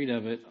the street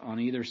of it,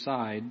 on either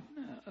side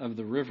of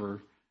the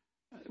river,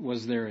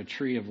 was there a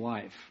tree of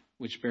life,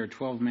 which bare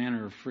 12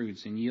 manner of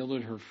fruits, and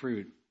yielded her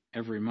fruit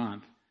every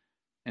month.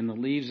 And the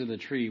leaves of the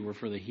tree were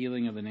for the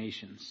healing of the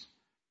nations.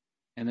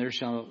 And there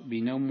shall be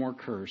no more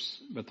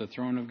curse, but the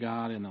throne of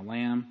God and the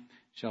Lamb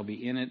shall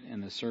be in it,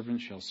 and the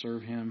servants shall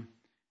serve him,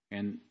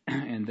 and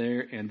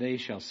they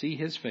shall see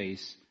his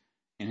face,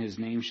 and his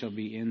name shall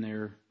be in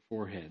their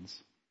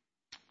foreheads.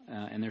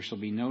 And there shall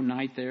be no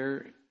night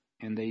there,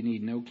 and they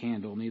need no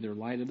candle, neither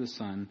light of the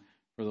sun,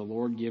 for the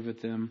Lord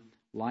giveth them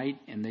light,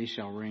 and they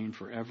shall reign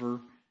forever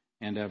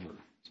and ever.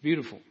 It's a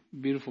beautiful,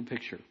 beautiful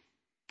picture.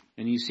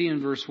 And you see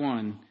in verse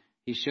 1,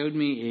 he showed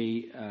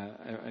me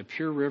a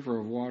pure river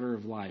of water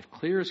of life,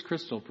 clear as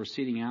crystal,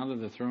 proceeding out of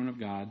the throne of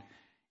God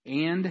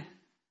and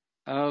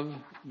of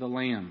the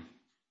Lamb.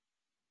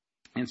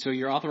 And so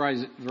your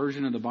authorized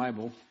version of the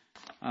Bible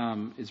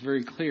is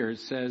very clear. It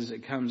says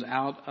it comes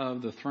out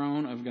of the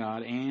throne of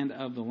God and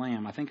of the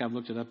Lamb. I think I've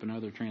looked it up in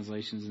other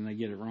translations and they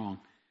get it wrong.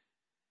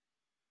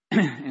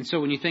 And so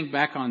when you think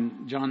back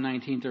on John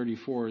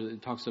 19:34,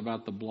 it talks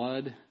about the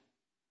blood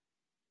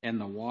and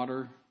the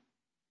water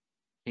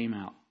came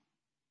out.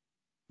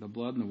 The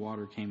blood and the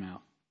water came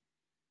out.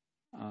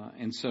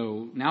 And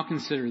so now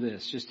consider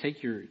this. Just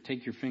take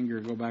your finger,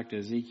 go back to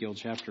Ezekiel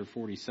chapter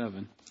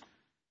 47,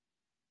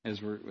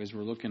 as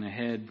we're looking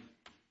ahead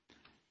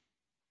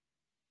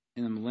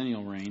in the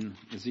millennial reign.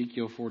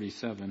 Ezekiel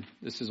 47.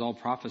 This is all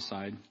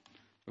prophesied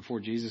before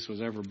Jesus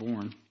was ever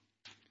born.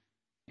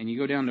 And you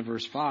go down to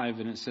verse 5,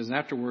 and it says,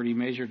 afterward he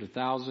measured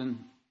 1,000,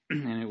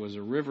 and it was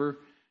a river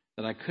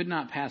that I could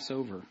not pass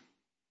over.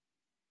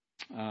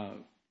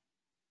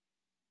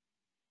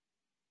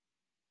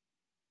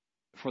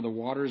 For the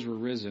waters were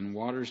risen,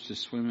 waters to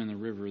swim in the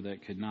river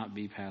that could not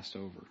be passed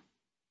over.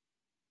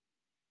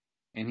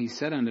 And he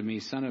said unto me,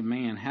 Son of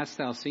man, hast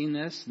thou seen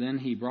this? Then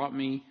he brought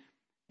me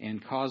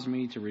and caused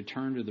me to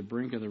return to the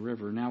brink of the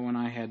river. Now when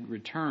I had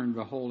returned,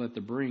 behold, at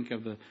the brink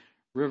of the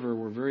river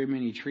were very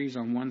many trees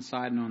on one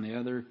side and on the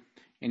other.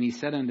 And he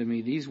said unto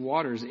me, These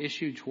waters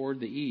issue toward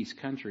the east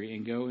country,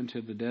 and go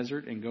into the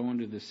desert, and go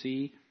into the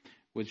sea,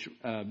 which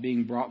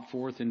being brought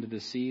forth into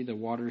the sea, the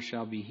waters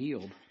shall be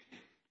healed.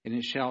 And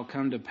it shall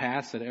come to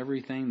pass that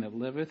everything that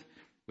liveth,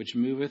 which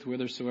moveth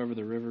whithersoever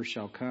the river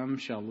shall come,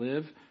 shall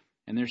live.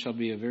 And there shall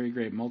be a very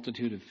great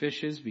multitude of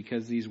fishes,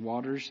 because these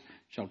waters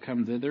shall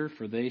come thither,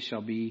 for they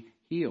shall be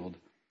healed.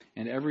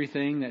 And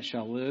everything that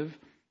shall live,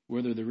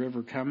 whither the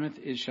river cometh,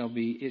 it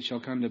shall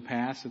come to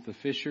pass that the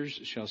fishers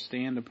shall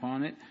stand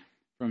upon it,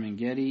 from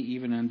En-gedi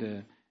even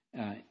unto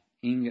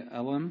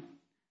En-Elam,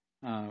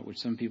 which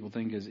some people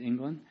think is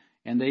England.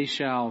 And they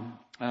shall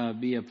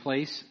be a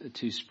place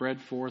to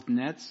spread forth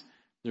nets.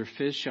 Their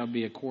fish shall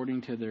be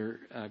according to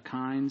their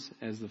kinds,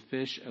 as the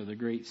fish of the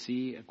great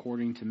sea,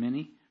 according to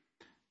many.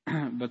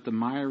 But the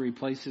miry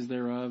places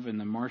thereof and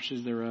the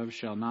marshes thereof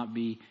shall not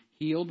be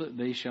healed,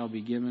 they shall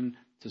be given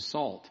to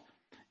salt.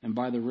 And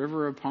by the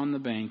river upon the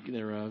bank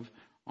thereof,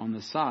 on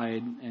the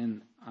side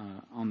and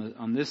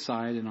on this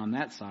side and on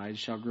that side,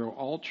 shall grow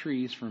all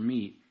trees for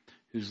meat,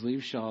 whose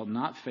leaves shall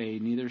not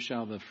fade, neither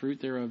shall the fruit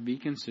thereof be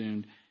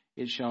consumed.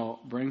 It shall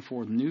bring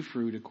forth new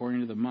fruit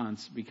according to the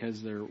months,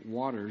 because their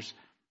waters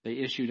they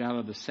issued out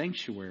of the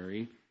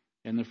sanctuary,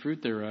 and the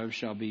fruit thereof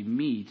shall be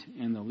meat,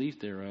 and the leaf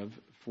thereof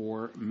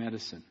for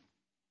medicine.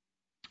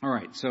 All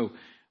right, so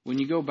when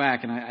you go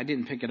back, and I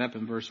didn't pick it up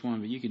in verse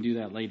 1, but you can do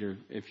that later.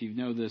 If you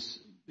know this,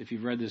 if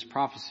you've read this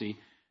prophecy,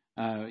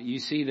 you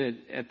see that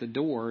at the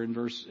door in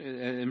verse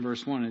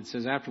 1, it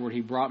says, afterward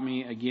he brought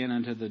me again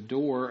unto the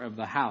door of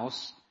the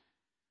house.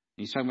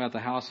 He's talking about the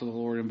house of the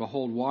Lord, and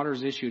behold,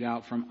 waters issued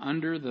out from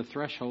under the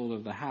threshold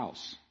of the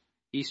house,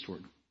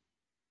 eastward.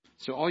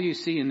 So all you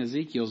see in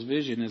Ezekiel's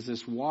vision is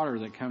this water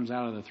that comes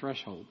out of the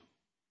threshold.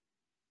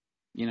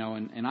 You know,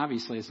 and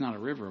obviously it's not a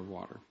river of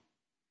water.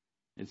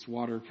 It's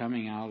water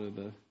coming out of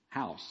the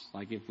house,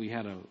 like if we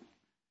had a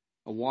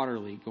water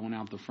leak going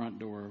out the front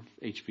door of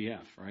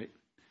HBF, right?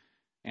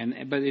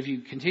 But if you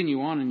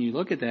continue on and you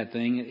look at that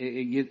thing,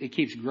 it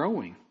keeps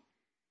growing.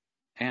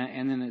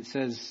 And then it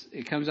says,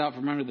 it comes out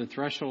from under the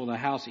threshold of the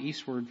house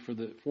eastward, for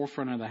the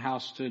forefront of the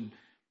house stood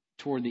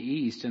toward the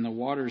east, and the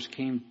waters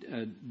came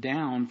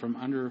down from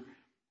under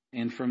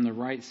and from the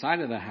right side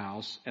of the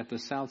house at the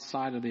south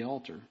side of the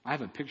altar. I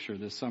have a picture of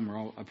this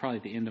somewhere, probably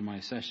at the end of my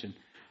session.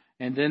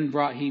 And then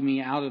brought he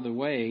me out of the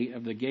way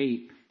of the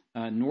gate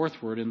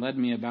northward, and led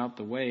me about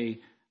the way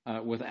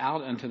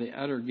without unto the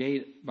utter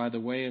gate by the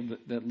way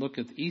that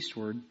looketh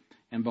eastward.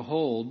 And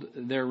behold,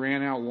 there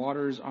ran out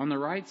waters on the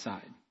right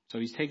side. So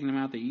he's taking them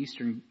out the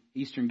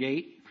eastern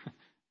gate.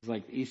 It's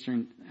like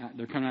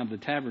they're coming out of the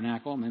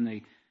tabernacle, and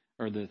then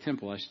or the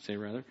temple, I should say,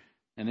 rather.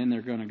 And then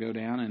they're going to go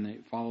down and they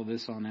follow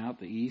this on out,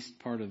 the east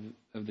part of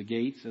the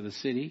gates of the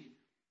city.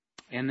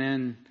 And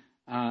then,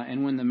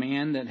 and when the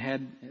man that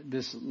had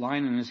this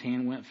line in his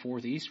hand went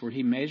forth eastward,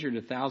 he measured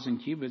 1,000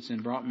 cubits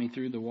and brought me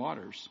through the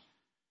waters.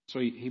 So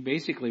he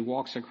basically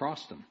walks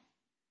across them.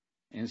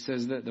 And it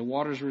says that the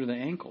waters were to the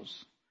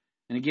ankles.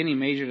 And again, he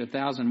measured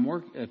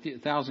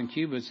 1,000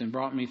 cubits and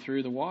brought me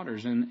through the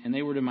waters, and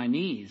they were to my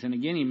knees. And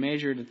again, he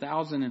measured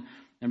 1,000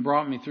 and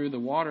brought me through the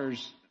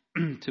waters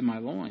to my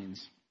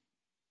loins.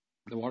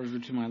 The waters were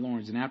to my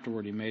loins, and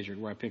afterward he measured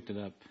where I picked it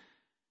up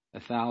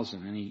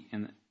 1,000,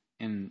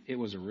 and it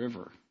was a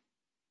river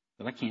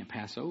that I can't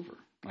pass over,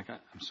 like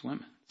I'm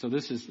swimming. So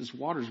this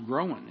water's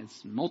growing,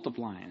 it's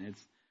multiplying,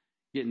 it's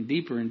getting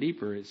deeper and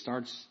deeper. It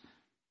starts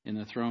in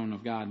the throne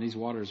of God, and these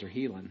waters are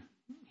healing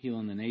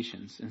the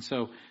nations. And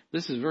so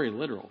this is very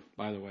literal,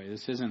 by the way.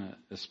 This isn't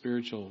a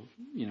spiritual,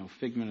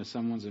 figment of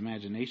someone's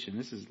imagination.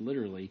 This is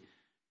literally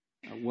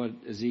what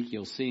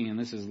Ezekiel's seeing, and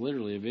this is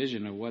literally a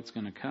vision of what's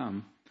going to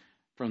come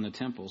from the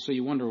temple. So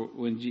you wonder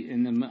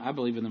I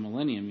believe in the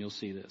millennium you'll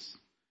see this,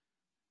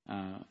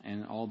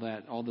 and all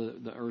the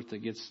earth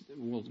that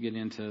we'll get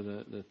into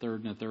the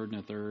third and a third and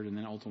a third, and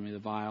then ultimately the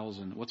vials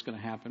and what's going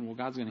to happen. Well,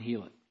 God's going to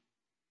heal it,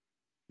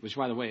 which,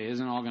 by the way,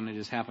 isn't all going to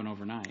just happen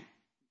overnight.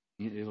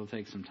 It'll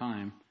take some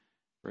time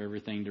for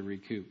everything to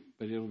recoup,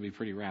 but it'll be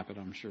pretty rapid,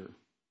 I'm sure.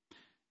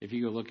 If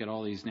you go look at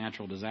all these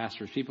natural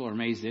disasters, people are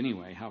amazed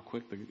anyway how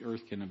quick the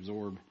earth can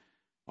absorb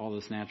all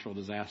this natural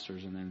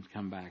disasters and then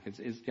come back.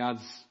 It's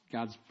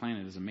God's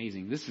planet is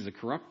amazing. This is a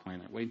corrupt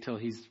planet. Wait until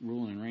he's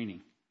ruling and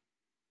reigning.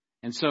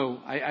 And so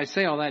I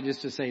say all that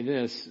just to say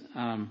this.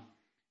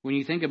 When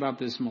you think about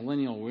this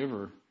millennial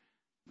river,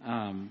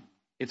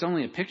 it's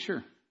only a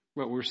picture,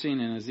 what we're seeing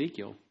in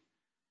Ezekiel,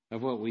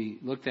 of what we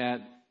looked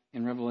at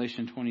in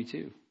Revelation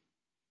 22.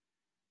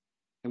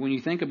 And when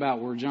you think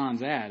about where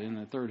John's at in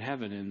the third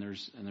heaven, and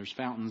there's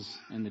fountains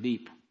in the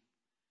deep,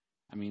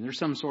 I mean, there's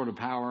some sort of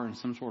power and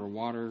some sort of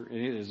water.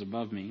 It is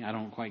above me. I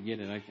don't quite get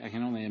it. I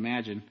can only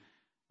imagine.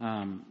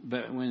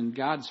 But when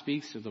God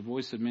speaks with the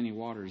voice of many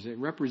waters, it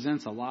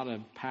represents a lot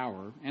of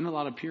power and a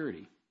lot of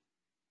purity.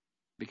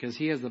 Because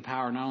he has the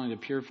power not only to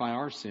purify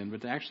our sin,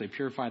 but to actually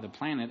purify the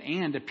planet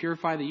and to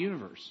purify the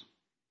universe.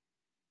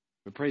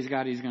 But praise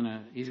God, he's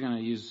gonna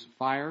use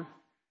fire,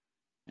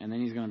 and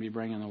then he's gonna be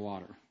bringing the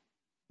water,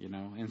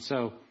 And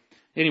so,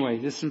 anyway,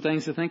 just some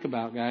things to think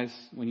about, guys,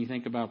 when you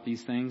think about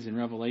these things in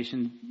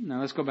Revelation. Now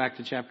let's go back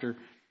to chapter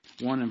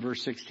 1 and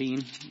verse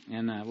 16,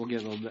 and we'll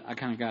get a little bit. I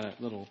kind of got a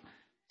little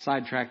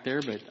sidetracked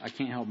there, but I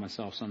can't help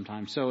myself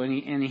sometimes. So,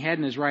 and he had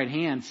in his right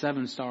hand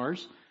 7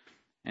 stars,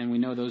 and we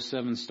know those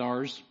 7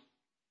 stars.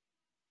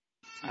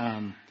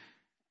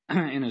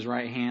 In his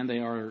right hand,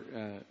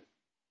 they're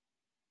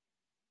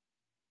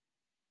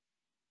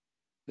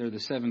the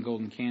 7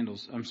 golden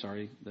candles. I'm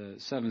sorry, the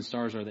 7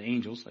 stars are the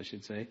angels, I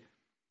should say.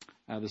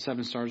 The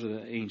 7 stars are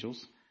the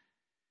angels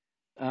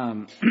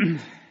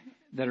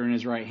that are in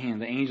his right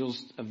hand, the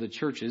angels of the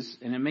churches.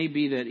 And it may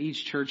be that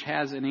each church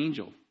has an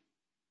angel.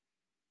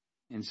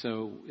 And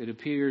so it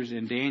appears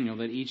in Daniel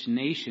that each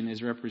nation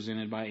is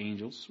represented by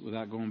angels,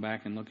 without going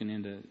back and looking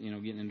into,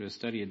 getting into a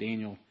study of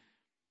Daniel.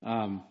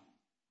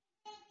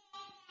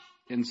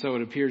 And so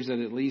it appears that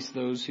at least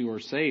those who are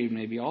saved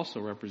may be also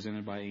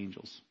represented by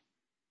angels.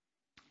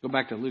 Go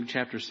back to Luke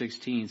chapter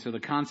 16. So the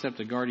concept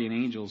of guardian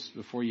angels,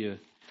 before you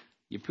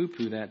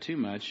poo-poo that too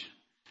much,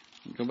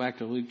 go back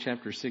to Luke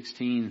chapter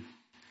 16,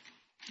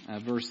 a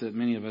verse that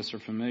many of us are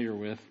familiar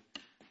with,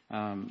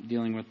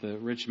 dealing with the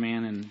rich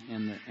man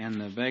and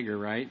the beggar,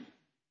 right?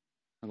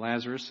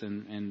 Lazarus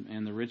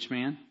and the rich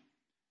man.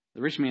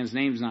 The rich man's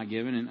name's not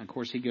given, and of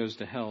course he goes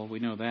to hell. We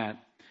know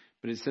that.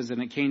 But it says,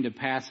 and it came to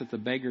pass that the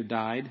beggar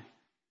died,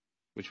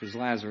 which was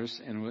Lazarus,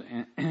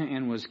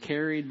 and was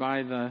carried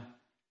by the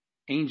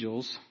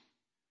angels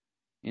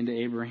into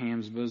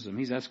Abraham's bosom.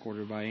 He's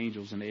escorted by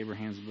angels into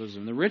Abraham's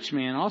bosom. The rich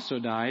man also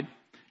died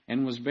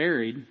and was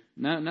buried.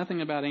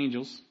 Nothing about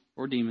angels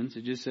or demons.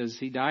 It just says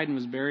he died and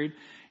was buried,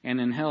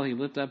 and in hell he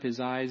lifted up his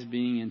eyes,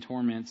 being in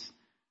torments,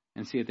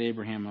 and seeth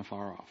Abraham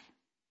afar off.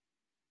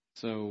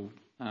 So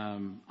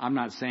I'm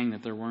not saying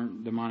that there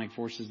weren't demonic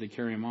forces to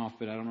carry him off,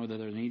 but I don't know that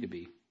there need to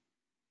be.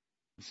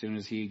 As soon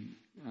as he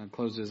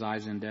closed his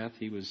eyes in death,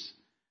 it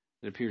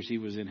appears he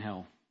was in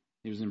hell.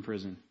 He was in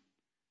prison,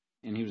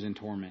 and he was in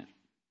torment.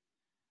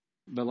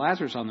 But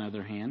Lazarus, on the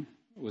other hand,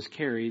 was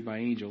carried by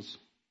angels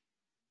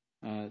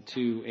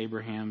to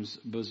Abraham's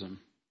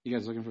bosom. You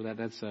guys looking for that?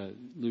 That's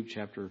Luke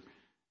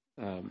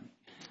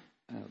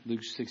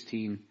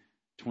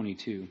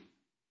 16:22.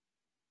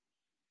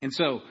 And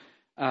so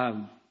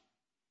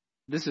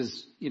this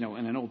is, in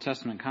an Old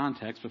Testament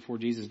context, before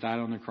Jesus died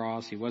on the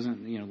cross. He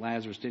wasn't,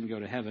 Lazarus didn't go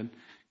to heaven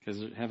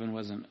because heaven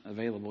wasn't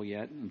available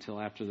yet until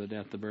after the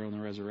death, the burial, and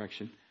the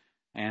resurrection.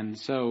 And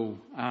so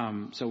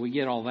we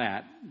get all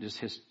that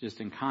just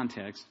in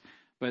context.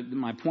 But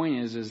my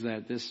point is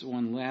that this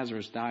when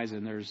Lazarus dies,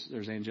 and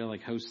there's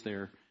angelic hosts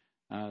there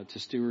to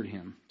steward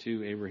him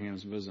to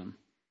Abraham's bosom.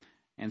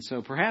 And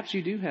so perhaps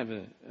you do have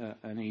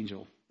an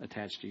angel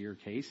attached to your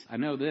case. I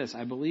know this.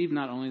 I believe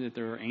not only that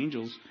there are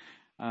angels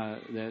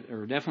that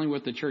are definitely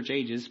with the church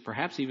ages,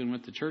 perhaps even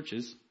with the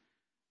churches.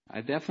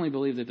 I definitely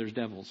believe that there's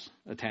devils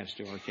attached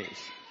to our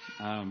case.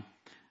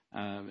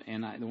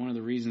 And one of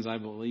the reasons I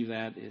believe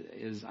that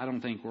is I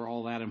don't think we're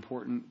all that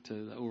important to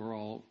the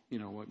overall,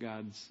 what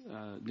God's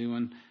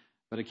doing.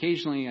 But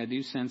occasionally I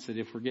do sense that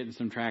if we're getting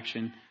some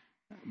traction,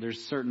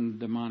 there's certain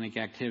demonic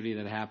activity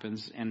that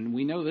happens. And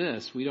we know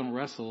this. We don't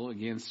wrestle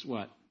against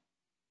what?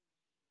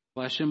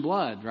 Flesh and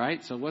blood,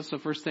 right? So what's the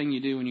first thing you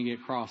do when you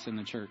get cross in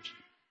the church?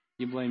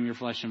 You blame your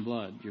flesh and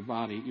blood, your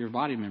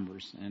body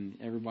members, and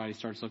everybody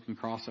starts looking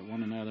cross at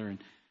one another.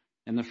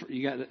 And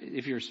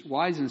if you're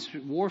wise in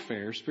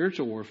warfare,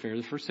 spiritual warfare,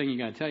 the first thing you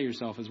got to tell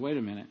yourself is, wait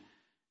a minute,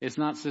 it's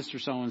not sister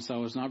so and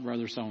so, it's not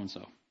brother so and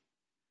so.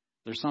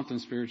 There's something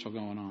spiritual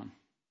going on.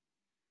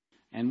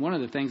 And one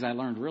of the things I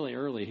learned really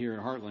early here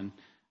at Heartland,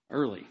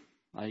 I'm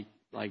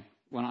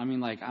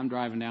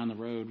driving down the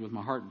road with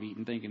my heart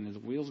beating, thinking, is the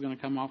wheels going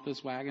to come off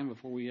this wagon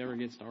before we ever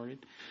get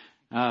started?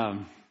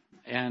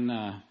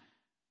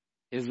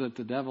 Is that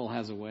the devil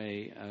has a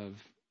way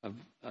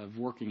of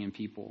working in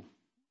people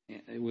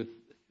with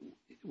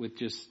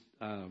just,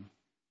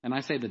 and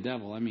I say the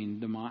devil,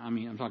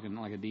 I'm talking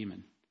like a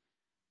demon,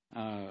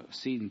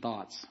 seeding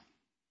thoughts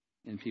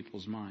in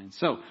people's minds.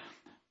 So,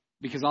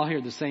 because I'll hear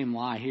the same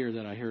lie here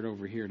that I heard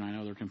over here, and I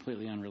know they're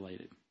completely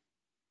unrelated.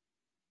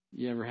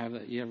 You ever have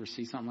that? You ever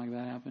see something like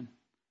that happen?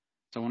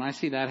 So when I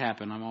see that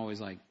happen, I'm always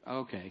like,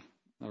 okay.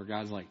 Or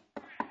God's like,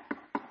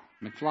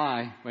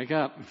 McFly, wake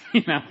up,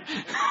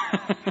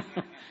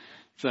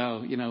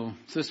 So,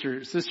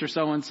 sister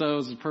so-and-so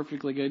is a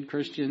perfectly good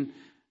Christian,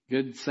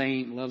 good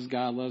saint, loves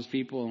God, loves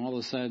people, and all of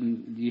a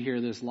sudden you hear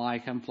this lie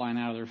come flying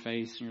out of their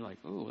face, and you're like,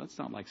 oh, that's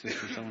not like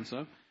sister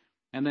so-and-so.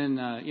 And then,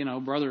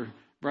 brother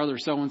brother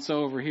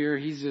so-and-so over here,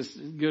 he's just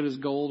good as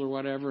gold or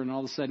whatever, and all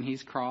of a sudden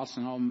he's cross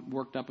and all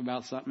worked up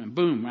about something, and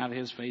boom, out of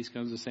his face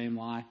comes the same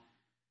lie.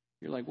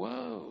 You're like,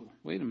 whoa,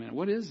 wait a minute,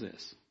 what is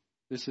this?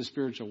 This is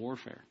spiritual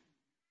warfare.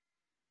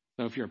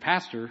 So if you're a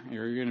pastor or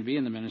you're going to be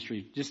in the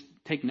ministry, just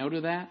take note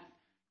of that,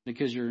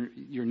 because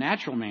your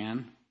natural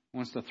man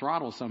wants to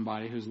throttle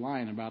somebody who's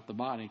lying about the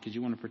body because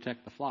you want to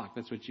protect the flock.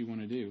 That's what you want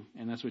to do,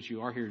 and that's what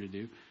you are here to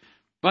do.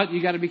 But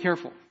you got to be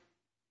careful,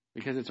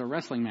 because it's a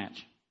wrestling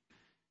match.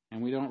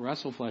 And we don't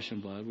wrestle flesh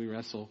and blood. We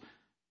wrestle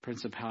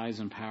principalities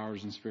and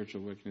powers and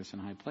spiritual wickedness in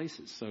high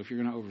places. So if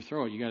you're going to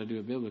overthrow it, you got to do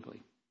it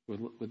biblically,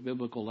 with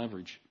biblical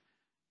leverage.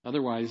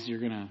 Otherwise, you're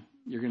going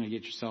to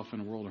get yourself in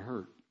a world of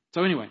hurt.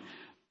 So anyway,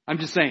 I'm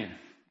just saying,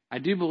 I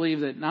do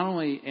believe that not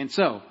only, and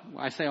so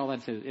I say all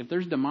that to say, if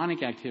there's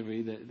demonic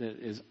activity that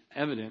is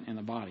evident in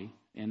the body,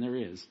 and there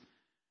is,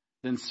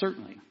 then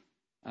certainly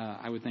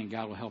I would think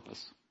God will help us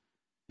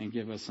and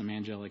give us some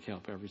angelic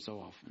help every so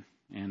often,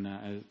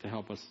 and to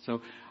help us.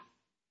 So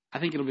I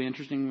think it'll be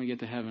interesting when we get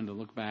to heaven to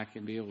look back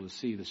and be able to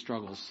see the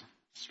struggles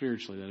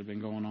spiritually that have been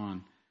going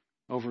on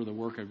over the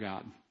work of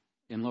God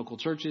in local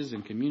churches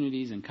and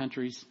communities and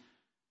countries.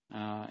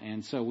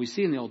 And so we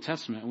see in the Old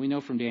Testament, we know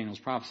from Daniel's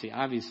prophecy,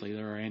 obviously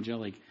there are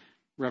angelic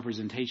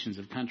representations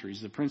of countries.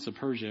 The Prince of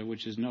Persia,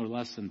 which is no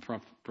less than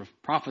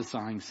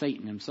prophesying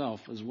Satan himself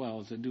as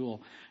well as a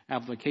dual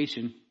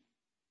application,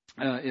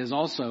 is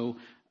also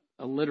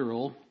a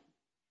literal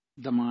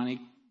demonic,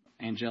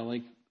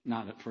 angelic,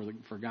 not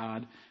for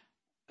God,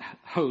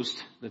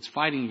 host that's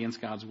fighting against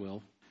God's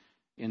will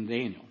in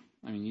Daniel.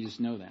 I mean, you just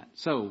know that.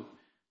 So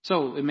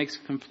it makes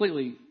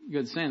completely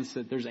good sense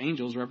that there's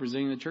angels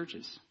representing the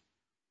churches.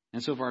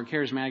 And so for our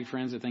charismatic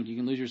friends that think you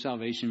can lose your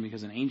salvation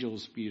because an angel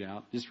is spewed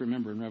out, just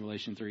remember in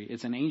Revelation 3,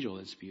 it's an angel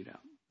that's spewed out,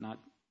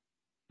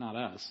 not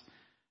us.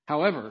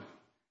 However,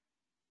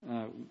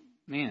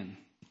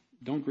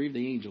 don't grieve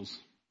the angels,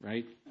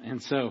 right?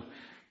 And so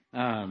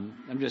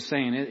I'm just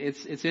saying,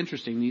 it's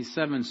interesting. These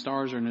 7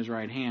 stars are in his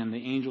right hand, the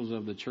angels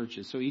of the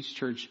churches. So each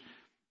church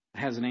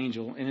has an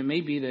angel, and it may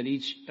be that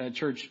each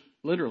church,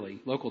 literally,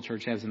 local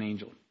church, has an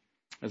angel,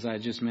 as I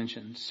just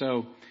mentioned.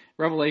 So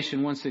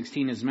Revelation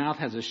 1:16, his mouth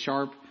has a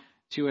sharp,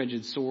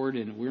 two-edged sword,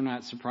 and we're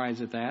not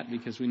surprised at that,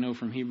 because we know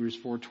from Hebrews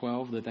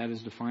 4:12 that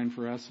is defined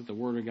for us, that the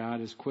word of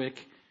God is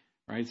quick,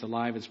 right? It's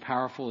alive, it's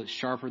powerful, it's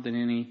sharper than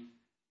any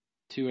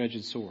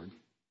two-edged sword,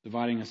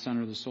 dividing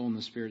asunder the soul and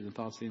the spirit and the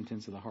thoughts, the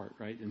intents of the heart,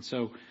 right? And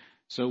so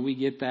we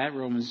get that,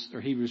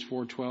 Hebrews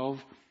 4:12.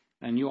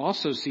 And you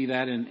also see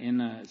that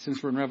in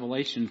since we're in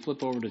Revelation,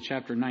 flip over to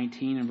chapter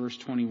 19 and verse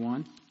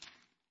 21.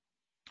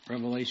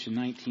 Revelation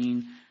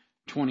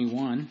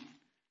 19:21.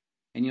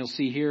 And you'll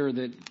see here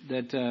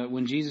that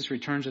when Jesus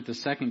returns at the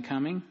second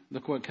coming,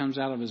 look what comes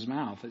out of his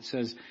mouth. It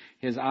says,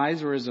 his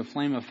eyes were as a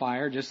flame of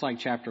fire, just like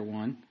chapter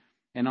 1.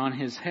 And on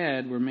his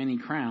head were many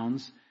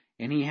crowns,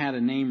 and he had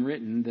a name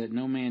written that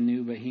no man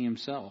knew but he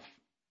himself.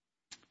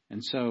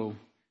 And so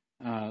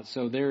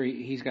there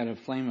he's got a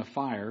flame of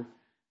fire.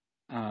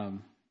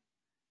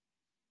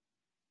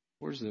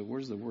 Where's the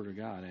word of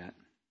God at?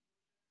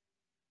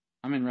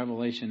 I'm in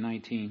Revelation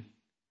 19.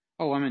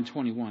 Oh, I'm in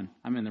 21.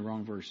 I'm in the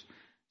wrong verse.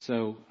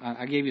 So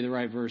I gave you the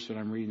right verse, but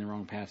I'm reading the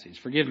wrong passage.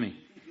 Forgive me.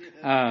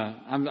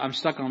 I'm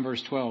stuck on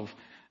verse 12.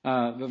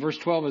 But verse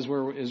 12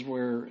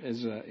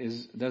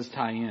 does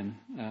tie in.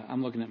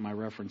 I'm looking at my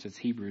reference. It's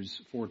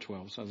Hebrews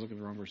 4:12. So I was looking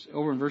at the wrong verse.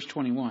 Over in verse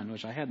 21,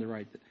 which I had the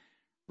right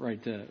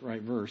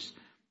verse.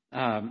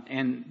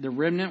 And the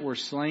remnant were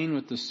slain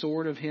with the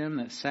sword of him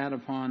that sat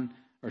upon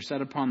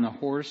the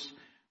horse,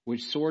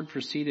 which sword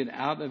proceeded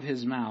out of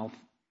his mouth,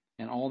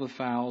 and all the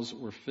fowls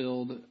were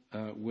filled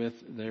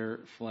with their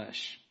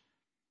flesh.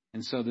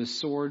 And so this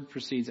sword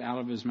proceeds out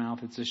of his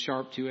mouth. It's a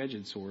sharp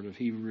two-edged sword of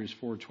Hebrews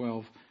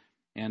 4:12,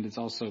 and it's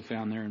also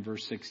found there in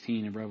verse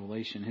 16 of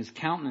Revelation. His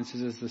countenance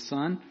is as the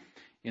sun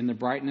in the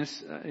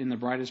brightest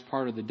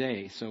part of the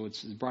day. So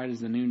it's as bright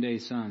as the noonday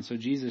sun. So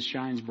Jesus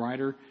shines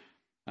brighter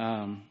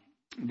than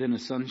the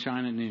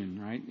sunshine at noon,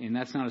 right? And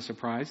that's not a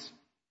surprise.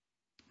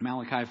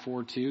 Malachi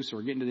 4:2. So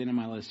we're getting to the end of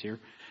my list here.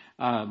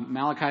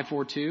 Malachi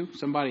 4:2.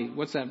 Somebody,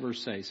 what's that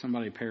verse say?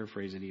 Somebody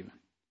paraphrase it even.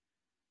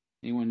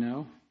 Anyone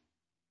know?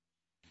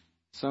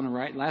 Son of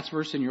right. Last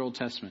verse in your Old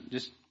Testament.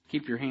 Just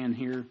keep your hand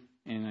here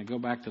and go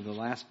back to the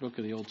last book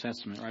of the Old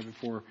Testament, right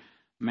before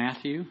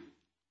Matthew.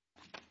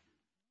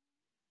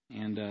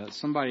 And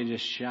somebody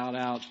just shout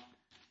out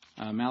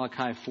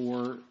Malachi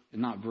 4,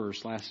 not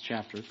verse, last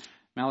chapter.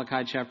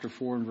 Malachi chapter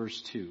 4 and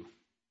verse 2.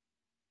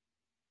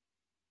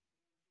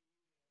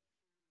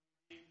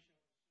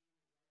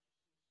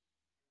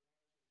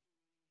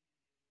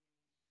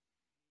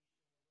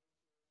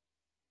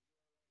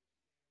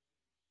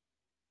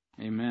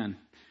 Amen.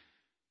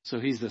 So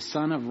he's the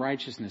Son of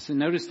Righteousness. And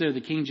notice there,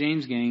 the King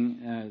James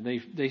gang,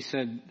 they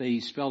said they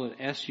spelled it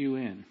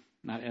S-U-N,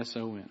 not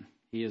S-O-N.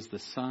 He is the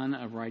Son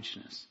of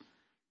Righteousness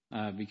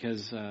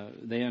because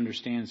they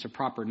understand it's a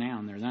proper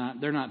noun there.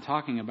 They're not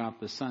talking about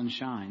the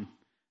sunshine.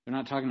 They're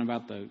not talking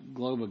about the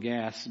globe of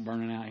gas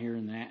burning out here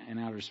in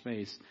outer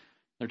space.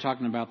 They're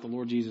talking about the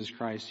Lord Jesus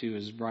Christ, who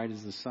is bright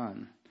as the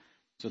sun.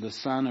 So the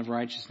Son of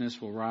Righteousness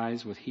will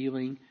rise with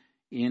healing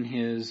in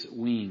his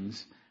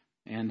wings,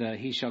 and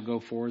he shall go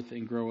forth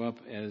and grow up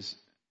as,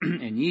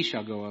 and ye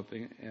shall go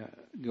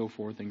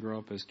forth and grow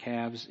up as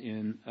calves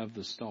of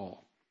the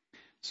stall.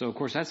 So of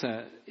course that's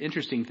a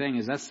interesting thing,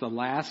 is that's the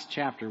last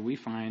chapter we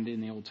find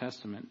in the Old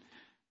Testament.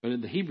 But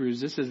in the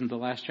Hebrews, this isn't the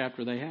last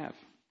chapter they have.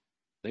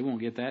 They won't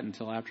get that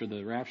until after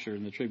the rapture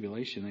and the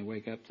tribulation. They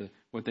wake up to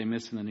what they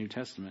missed in the New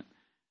Testament.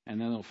 And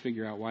then they'll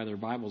figure out why their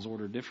Bible's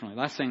ordered differently.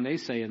 Last thing they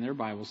say in their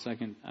Bible,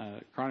 Second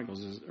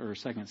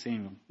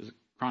Samuel is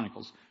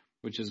Chronicles,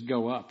 which is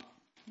go up.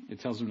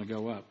 It tells them to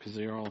go up because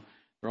they're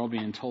all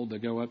being told to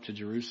go up to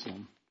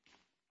Jerusalem.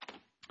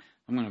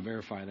 I'm going to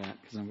verify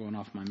that because I'm going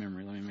off my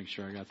memory. Let me make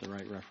sure I got the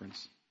right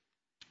reference.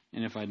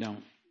 And if I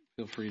don't,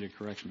 feel free to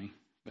correct me.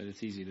 But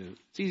it's easy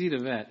to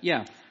vet.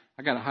 Yeah,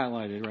 I got it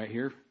highlighted right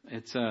here.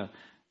 It's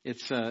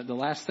the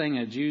last thing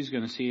a Jew's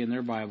going to see in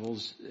their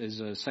Bibles is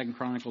 2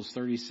 Chronicles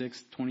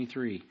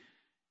 36:23,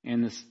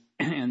 and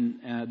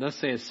thus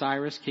saith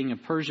Cyrus, king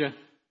of Persia.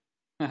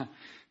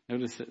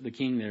 Notice the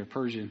king there,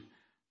 Persian.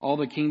 All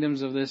the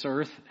kingdoms of this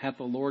earth hath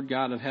the Lord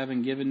God of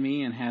heaven given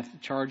me, and hath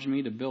charged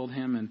me to build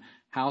him an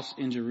house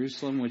in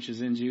Jerusalem, which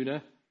is in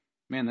Judah.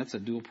 Man, that's a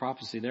dual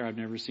prophecy there I've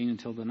never seen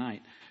until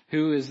tonight.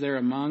 Who is there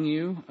among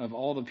you of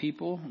all the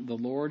people? The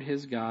Lord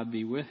his God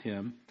be with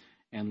him,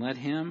 and let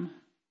him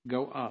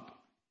go up.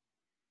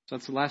 So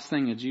that's the last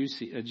thing a Jew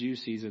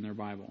sees in their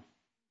Bible,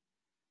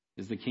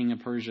 is the king of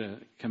Persia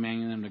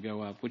commanding them to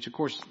go up, which of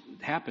course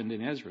happened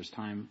in Ezra's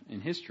time in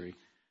history.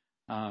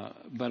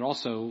 But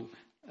also,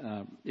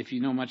 if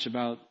you know much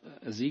about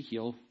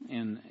Ezekiel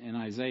and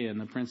Isaiah and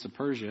the prince of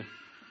Persia,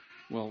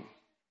 well,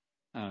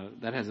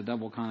 that has a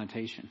double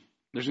connotation.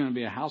 There's going to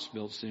be a house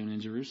built soon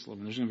in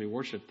Jerusalem. There's going to be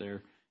worship there.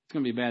 It's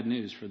going to be bad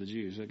news for the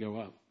Jews that go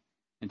up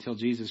until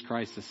Jesus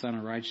Christ, the Son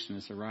of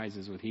Righteousness,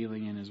 arises with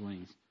healing in his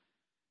wings.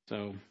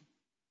 So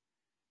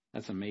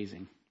that's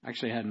amazing.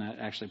 Actually, I hadn't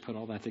actually put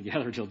all that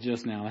together till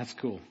just now. That's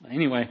cool.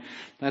 Anyway,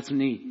 that's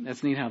neat.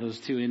 That's neat how those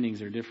two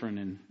endings are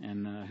different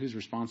and who's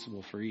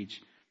responsible for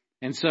each.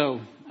 And so,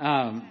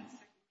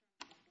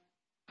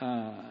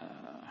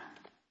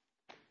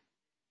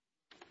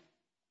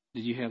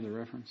 did you have the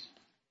reference?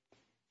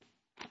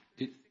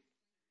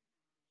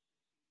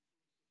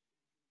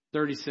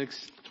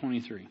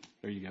 36:23.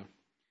 There you go.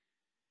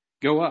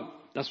 Go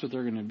up. That's what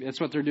they're going to be. That's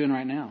what they're doing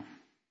right now.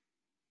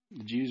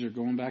 The Jews are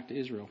going back to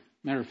Israel.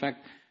 Matter of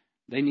fact,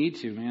 they need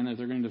to, man. If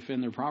they're going to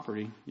defend their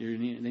property, they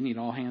need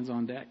all hands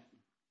on deck.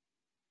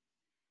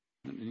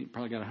 They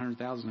probably got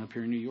 100,000 up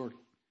here in New York,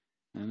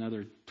 and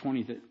another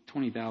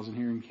 20,000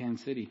 here in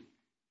Kansas City.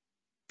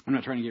 I'm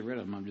not trying to get rid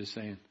of them. I'm just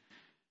saying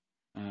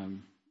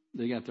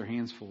they got their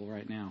hands full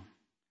right now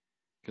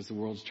because the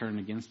world's turning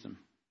against them,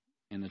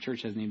 and the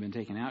church hasn't even been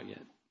taken out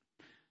yet.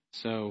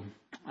 So,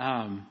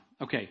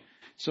 okay.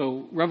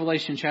 So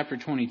Revelation chapter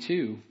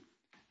 22.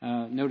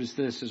 Notice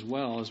this as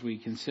well as we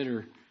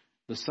consider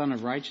the Son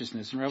of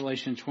Righteousness. In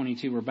Revelation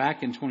 22, we're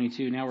back in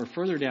 22. Now we're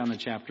further down the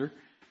chapter.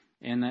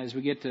 And as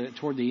we get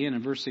toward the end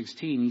in verse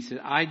 16, he said,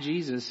 I,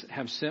 Jesus,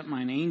 have sent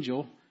mine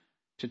angel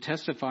to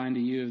testify unto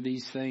you of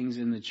these things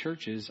in the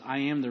churches. I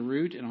am the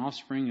root and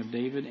offspring of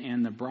David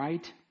and the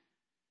bright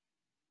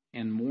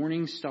and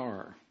morning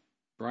star.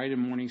 Bright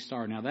and morning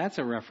star. Now that's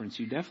a reference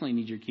you definitely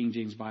need your King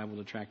James Bible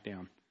to track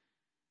down.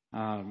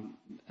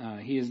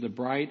 He is the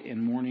bright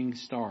and morning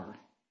star.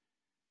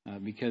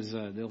 Because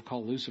they'll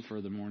call Lucifer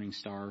the morning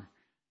star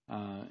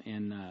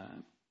in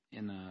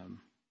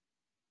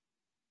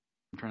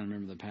I'm trying to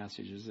remember the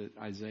passage. Is it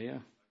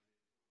Isaiah?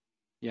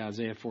 Yeah,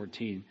 Isaiah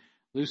 14.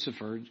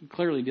 Lucifer,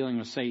 clearly dealing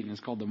with Satan, is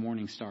called the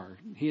morning star.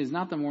 He is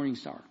not the morning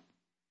star.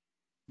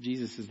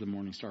 Jesus is the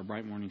morning star,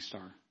 bright morning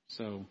star.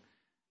 So,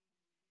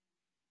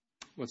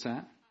 what's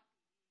that?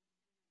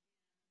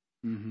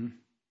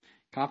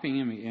 Copying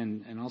him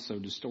and also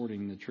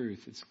distorting the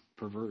truth. It's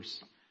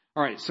perverse.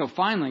 All right, so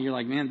finally, you're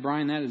like, man,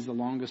 Brian, that is the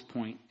longest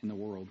point in the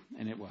world,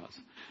 and it was.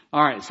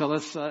 All right, so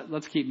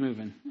let's keep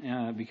moving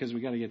because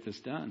we got to get this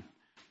done.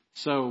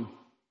 So,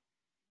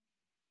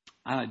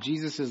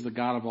 Jesus is the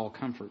God of all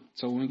comfort.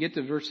 So when we get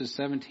to verses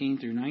 17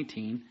 through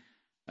 19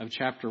 of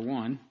chapter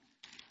 1,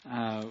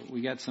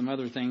 we got some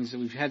other things that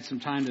we've had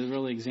some time to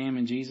really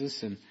examine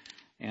Jesus, and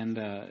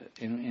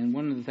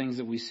one of the things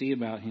that we see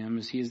about him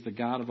is he is the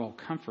God of all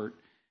comfort.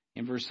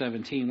 In verse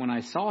 17, when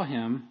I saw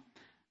him,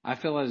 I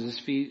fell at his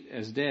feet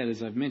as dead,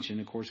 as I've mentioned,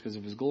 of course, because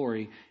of his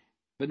glory.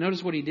 But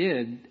notice what he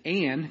did,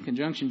 and,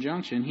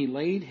 junction, he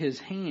laid his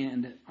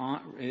hand,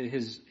 on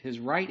his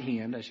right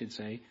hand, I should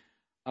say,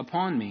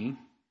 upon me,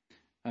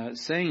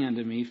 saying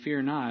unto me,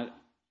 fear not,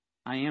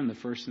 I am the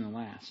first and the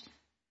last.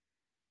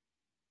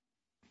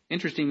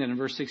 Interesting that in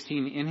verse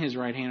 16, in his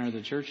right hand are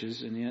the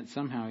churches, and yet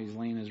somehow he's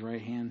laying his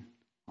right hand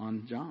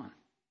on John.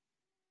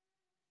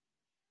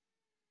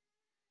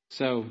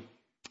 So,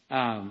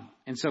 and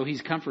so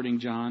he's comforting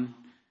John,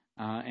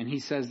 and he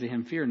says to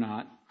him, fear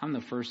not, I'm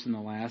the first and the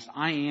last.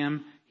 I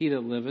am he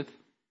that liveth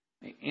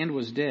and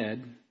was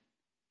dead,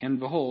 and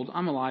behold,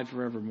 I'm alive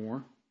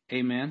forevermore.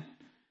 Amen.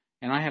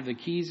 And I have the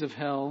keys of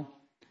hell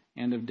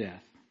and of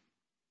death.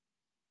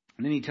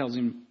 And then he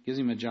gives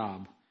him a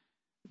job.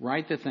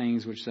 Write the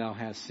things which thou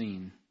hast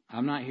seen.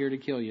 I'm not here to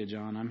kill you,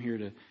 John. I'm here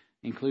to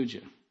include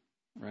you.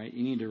 Right?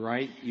 You need to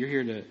write. You're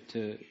here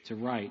to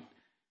write,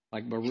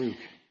 like Baruch.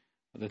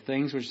 The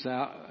things which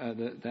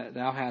that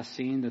thou hast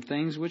seen, the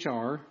things which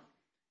are,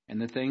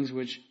 and the things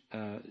which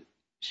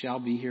shall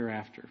be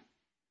hereafter.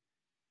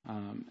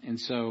 And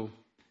so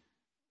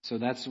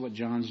that's what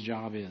John's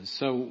job is.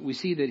 So we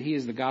see that he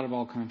is the God of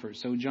all comfort.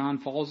 So John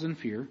falls in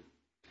fear.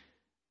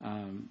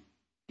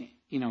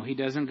 He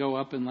doesn't go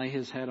up and lay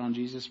his head on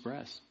Jesus'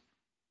 breast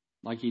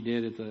like he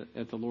did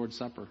at the Lord's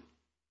Supper,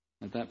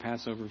 at that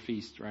Passover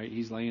feast. Right?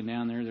 He's laying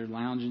down there. They're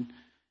lounging,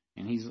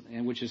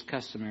 and which is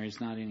customary. It's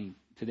not any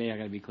today. I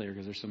got to be clear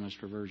because there's so much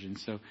perversion.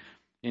 So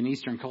in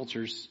Eastern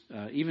cultures,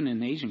 even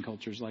in Asian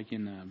cultures, like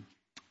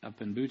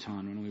up in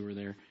Bhutan when we were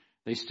there,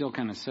 they still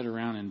kind of sit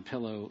around and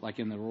pillow, like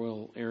in the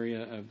royal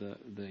area of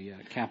the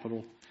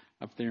capital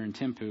up there in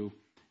Thimphu,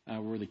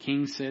 where the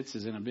king sits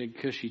is in a big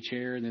cushy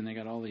chair, and then they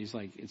got all these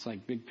it's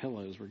like big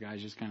pillows where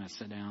guys just kind of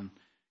sit down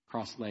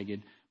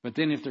cross-legged. But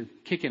then if they're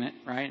kicking it,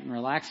 right, and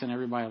relaxing,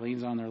 everybody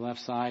leans on their left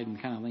side and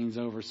kind of leans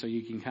over so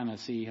you can kind of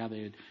see how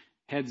they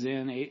heads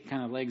in,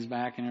 kind of legs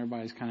back, and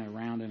everybody's kind of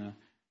around in a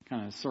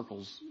kind of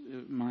circles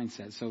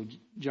mindset. So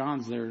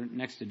John's there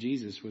next to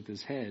Jesus with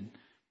his head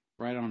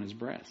right on his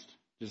breast,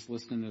 just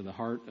listening to the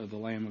heart of the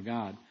Lamb of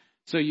God.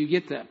 So you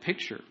get that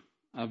picture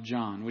of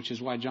John, which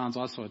is why John's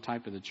also a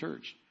type of the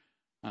church,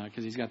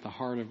 because he's got the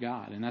heart of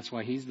God, and that's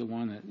why he's the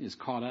one that is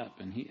caught up.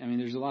 And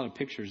there's a lot of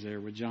pictures there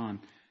with John,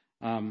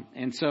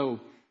 and so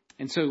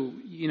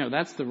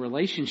that's the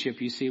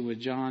relationship you see with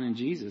John and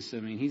Jesus.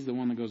 He's the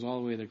one that goes all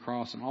the way to the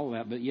cross and all of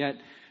that, but yet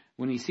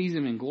when he sees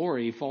him in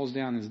glory, he falls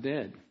down as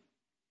dead.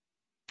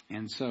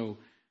 And so,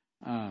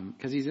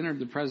 because he's entered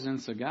the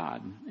presence of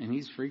God, and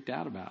he's freaked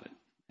out about it,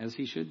 as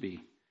he should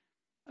be.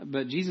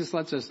 But Jesus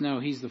lets us know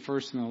he's the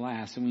first and the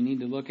last, and we need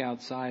not look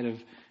outside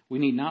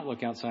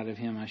of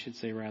him, I should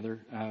say, rather.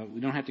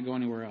 We don't have to go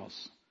anywhere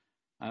else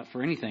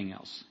for anything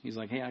else. He's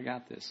like, hey, I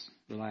got this.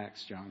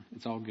 Relax, John.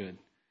 It's all good.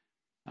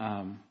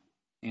 And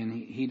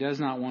he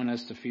does not want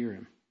us to fear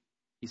him.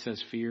 He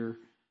says, fear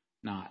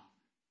not.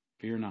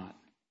 Fear not.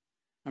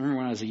 I remember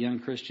when I was a young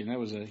Christian, that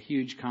was a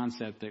huge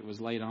concept that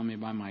was laid on me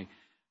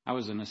I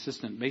was an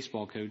assistant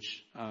baseball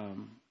coach,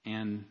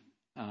 and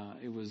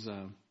it was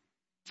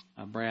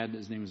Brad.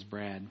 His name was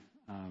Brad.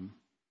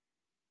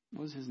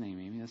 What was his name,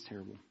 Amy? That's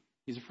terrible.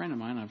 He's a friend of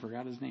mine. I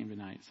forgot his name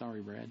tonight.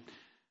 Sorry, Brad.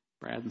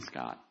 Brad and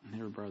Scott.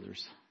 They were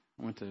brothers.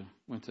 I went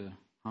to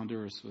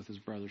Honduras with his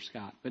brother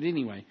Scott. But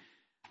anyway,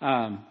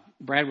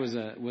 Brad was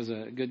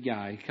a good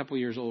guy, a couple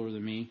years older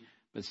than me,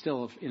 but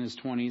still in his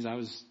 20s.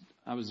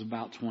 I was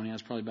about 20. I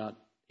was probably about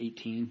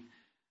 18,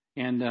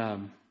 and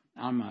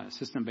I'm an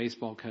assistant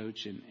baseball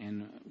coach,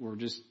 and we're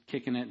just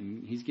kicking it,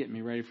 and he's getting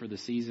me ready for the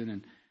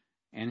season,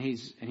 and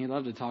he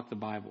loved to talk the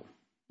Bible.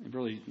 A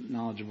really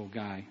knowledgeable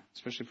guy,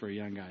 especially for a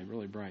young guy,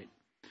 really bright.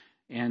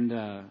 And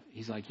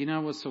he's like,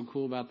 what's so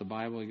cool about the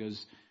Bible? He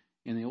goes,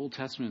 in the Old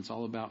Testament, it's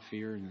all about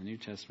fear. In the New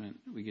Testament,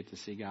 we get to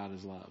see God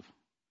as love.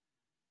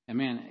 And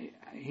man,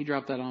 he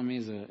dropped that on me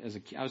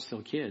I was still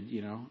a kid,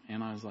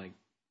 and I was like,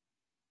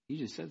 you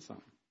just said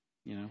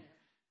something,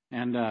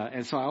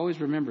 and so I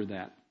always remember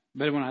that.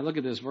 But when I look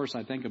at this verse,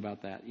 I think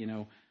about that,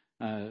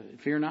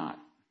 fear not,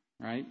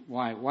 right?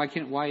 Why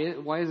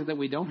is it that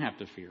we don't have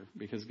to fear?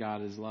 Because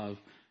God is love,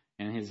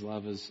 and his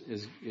love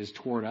is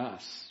toward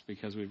us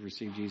because we've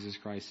received Jesus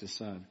Christ, his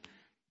son.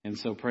 And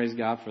so praise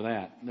God for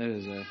that. That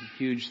is a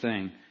huge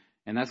thing.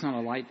 And that's not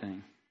a light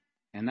thing.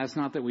 And that's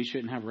not that we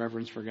shouldn't have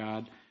reverence for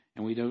God.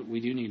 And we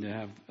do need to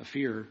have a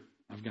fear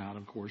of God,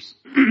 of course.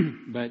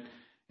 But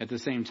at the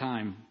same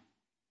time,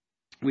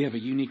 we have a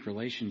unique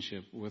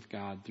relationship with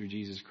God through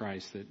Jesus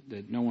Christ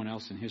that no one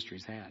else in history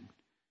has had.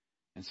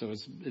 And so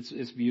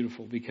it's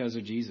beautiful because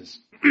of Jesus.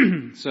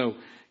 So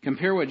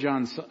compare what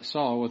John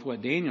saw with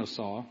what Daniel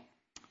saw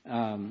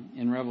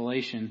in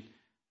Revelation.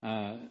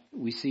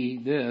 We see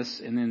this,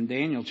 and then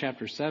Daniel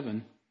chapter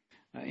 7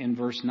 in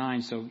verse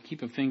 9. So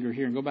keep a finger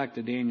here and go back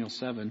to Daniel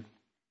 7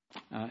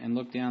 and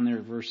look down there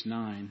at verse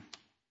 9.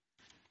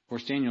 Of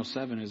course, Daniel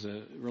 7 is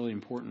a really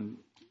important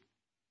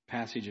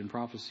passage in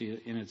prophecy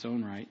in its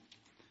own right.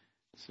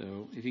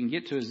 So if you can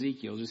get to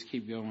Ezekiel, just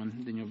keep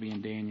going, then you'll be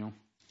in Daniel.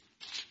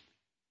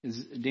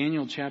 Is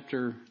Daniel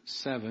chapter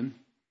 7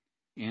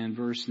 and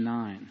verse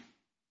 9.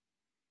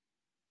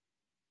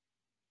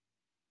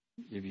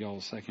 Give you all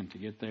a second to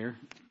get there.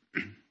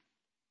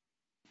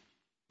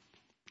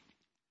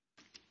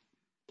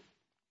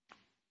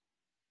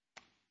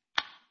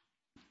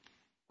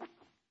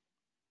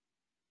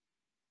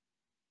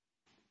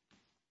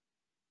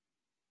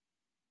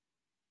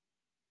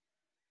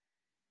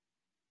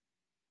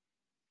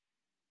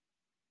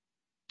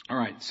 All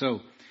right,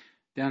 so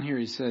down here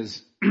he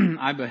says,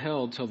 I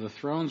beheld till the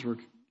thrones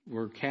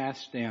were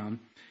cast down,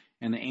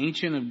 and the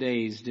Ancient of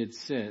Days did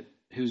sit,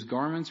 whose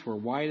garments were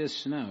white as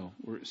snow.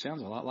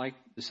 Sounds a lot like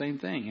the same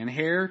thing. And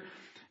hair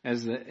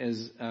as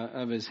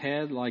of his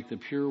head like the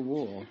pure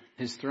wool.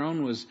 His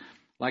throne was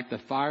like the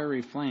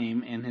fiery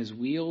flame, and his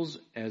wheels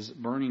as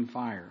burning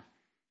fire.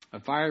 A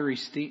fiery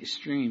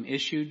stream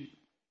issued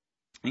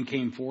and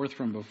came forth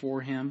from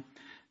before him.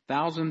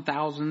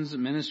 Thousands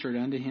ministered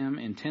unto him,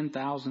 and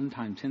 10,000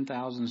 times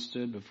 10,000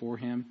 stood before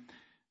him.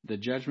 The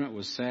judgment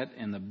was set,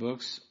 and the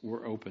books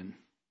were open.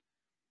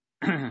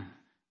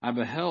 I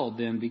beheld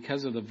then,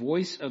 because of the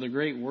voice of the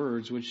great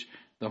words which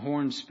the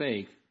horn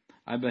spake,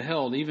 I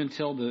beheld even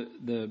till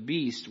the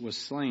beast was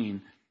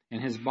slain,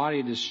 and his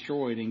body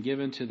destroyed and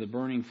given to the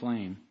burning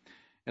flame.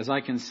 As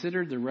I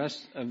considered the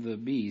rest of the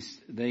beasts,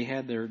 they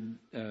had their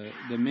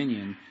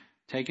dominion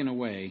taken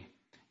away,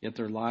 yet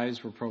their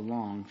lives were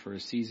prolonged for a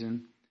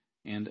season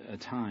and a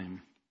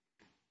time.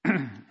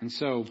 And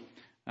so,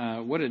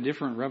 what a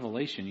different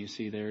revelation you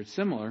see there. It's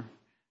similar,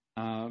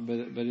 but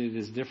it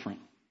is different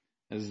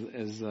as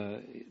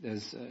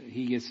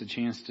he gets a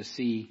chance to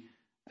see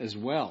as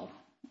well,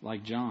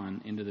 like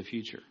John, into the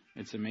future.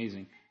 It's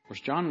amazing. Of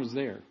course, John was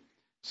there.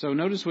 So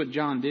notice what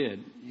John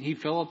did. He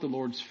fell at the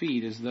Lord's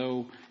feet as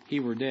though he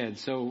were dead.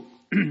 So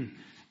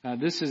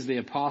this is the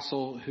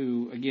apostle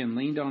who, again,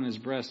 leaned on his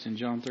breast in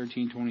John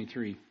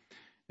 13:23.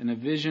 And a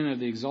vision of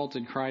the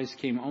exalted Christ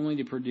came only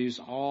to produce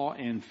awe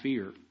and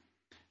fear.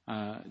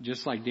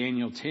 Just like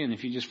Daniel 10.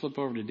 If you just flip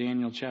over to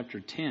Daniel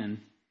chapter 10,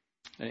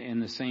 in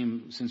the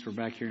same, since we're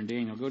back here in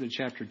Daniel, go to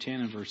chapter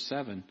 10 and verse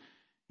 7.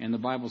 And the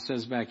Bible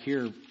says back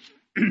here,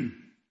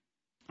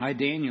 I,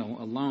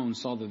 Daniel, alone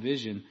saw the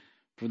vision,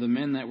 for the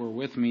men that were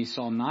with me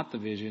saw not the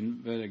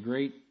vision, but a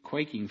great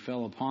quaking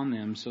fell upon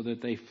them, so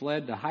that they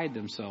fled to hide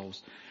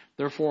themselves.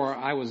 Therefore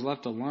I was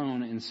left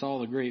alone and saw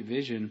the great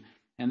vision,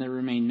 and there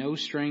remained no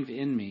strength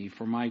in me,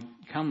 for my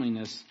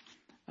comeliness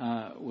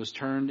was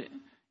turned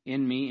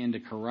in me into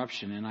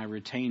corruption, and I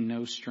retained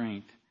no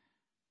strength.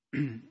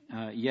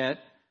 Yet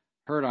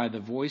heard I the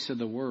voice of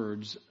the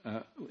words,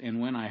 and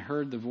when I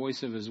heard the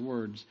voice of his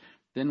words,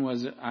 then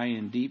was I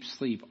in deep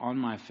sleep on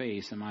my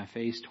face, and my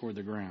face toward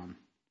the ground.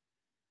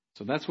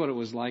 So that's what it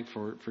was like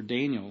for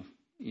Daniel,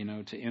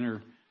 to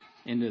enter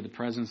into the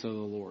presence of the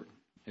Lord.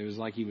 It was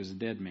like he was a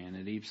dead man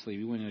in deep sleep.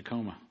 He went in a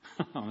coma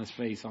on his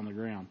face on the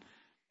ground.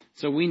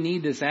 So we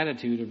need this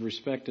attitude of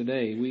respect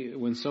today.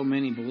 When so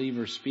many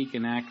believers speak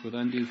and act with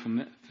undue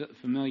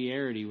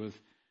familiarity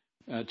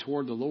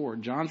toward the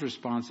Lord, John's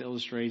response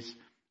illustrates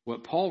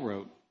what Paul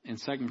wrote in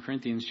 2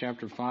 Corinthians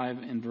chapter 5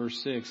 and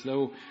verse 6.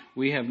 Though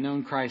we have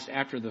known Christ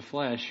after the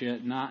flesh,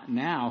 yet not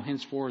now,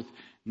 henceforth,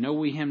 know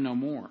we him no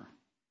more.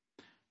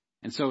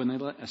 And so,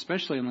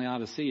 especially in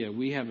Laodicea,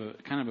 we have a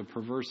kind of a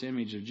perverse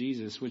image of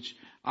Jesus, which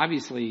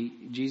obviously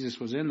Jesus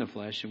was in the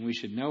flesh, and we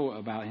should know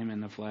about him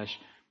in the flesh.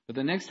 But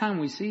the next time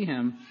we see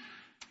him,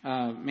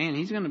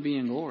 he's going to be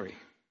in glory.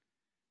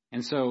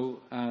 And so,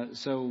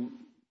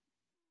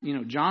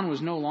 John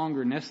was no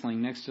longer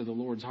nestling next to the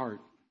Lord's heart,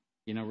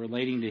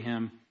 relating to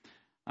him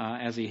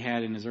as he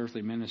had in his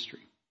earthly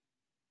ministry.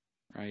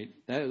 Right?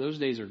 Those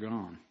days are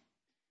gone.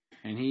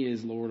 And he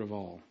is Lord of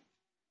all.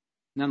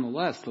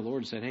 Nonetheless, the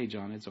Lord said, hey,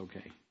 John, it's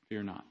okay.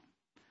 Fear not.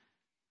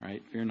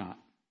 Right? Fear not.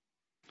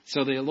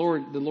 So the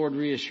Lord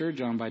reassured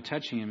John by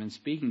touching him and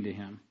speaking to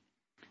him.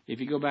 If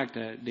you go back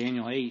to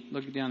Daniel 8,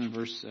 look down in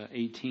verse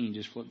 18,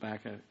 just flip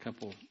back a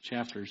couple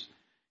chapters.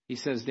 He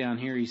says down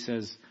here,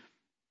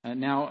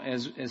 now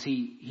as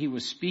he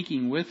was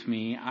speaking with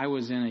me, I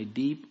was in a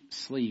deep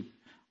sleep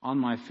on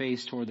my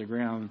face toward the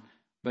ground,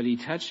 but he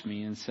touched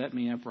me and set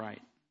me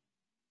upright.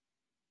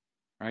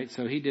 Right?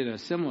 So he did a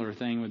similar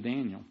thing with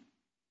Daniel.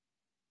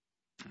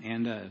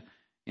 And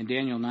in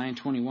Daniel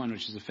 9:21,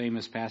 which is a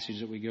famous passage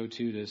that we go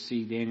to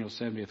see Daniel's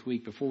 70th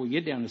week, before we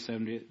get down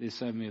to the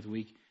 70th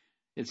week,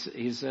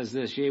 he says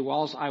this, yea,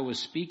 whilst I was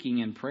speaking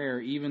in prayer,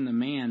 even the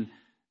man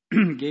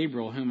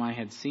Gabriel, whom I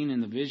had seen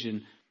in the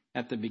vision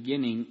at the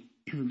beginning,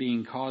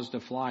 being caused to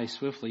fly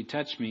swiftly,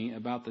 touched me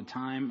about the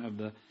time of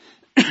the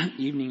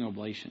evening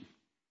oblation.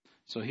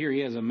 So here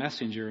he has a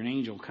messenger, an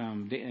angel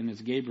come, and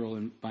it's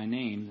Gabriel by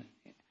name,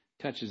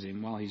 touches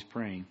him while he's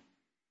praying.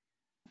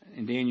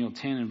 In Daniel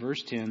 10 and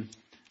verse 10,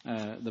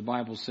 the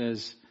Bible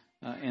says,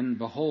 and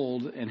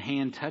behold, an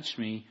hand touched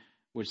me,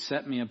 which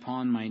set me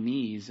upon my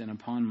knees and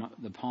upon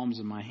the palms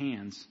of my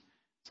hands.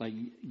 It's like,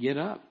 get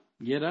up.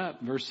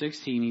 Verse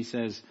 16, he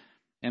says,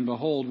 and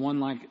behold, one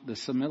like the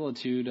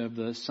similitude of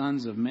the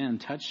sons of men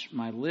touched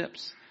my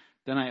lips.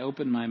 Then I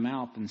opened my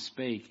mouth and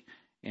spake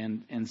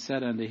and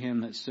said unto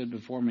him that stood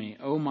before me,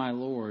 O my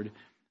Lord,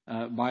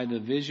 by the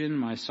vision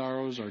my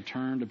sorrows are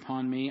turned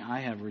upon me.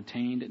 I have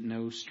retained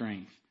no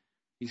strength.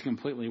 He's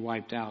completely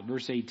wiped out.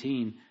 Verse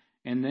 18,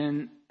 and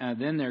then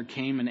there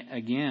came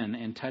again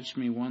and touched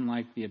me one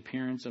like the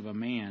appearance of a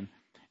man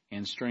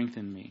and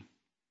strengthened me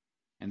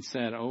and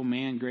said, O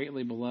man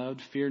greatly beloved,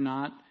 fear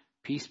not,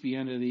 peace be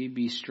unto thee,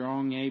 be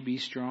strong, yea, be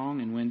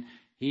strong. And when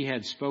he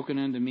had spoken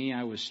unto me,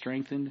 I was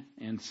strengthened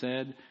and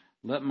said,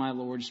 let my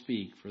Lord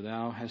speak, for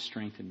thou hast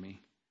strengthened me.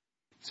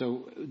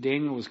 So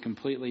Daniel was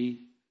completely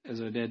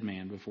as a dead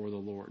man before the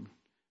Lord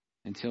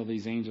until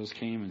these angels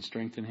came and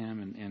strengthened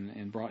him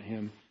and brought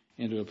him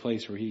into a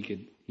place where he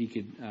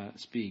could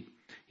speak.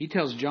 He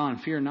tells John,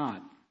 fear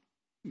not.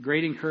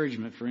 Great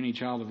encouragement for any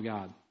child of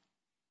God.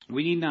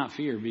 We need not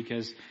fear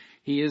because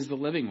He is the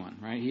living one,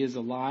 right? He is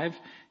alive,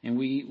 and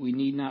we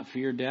need not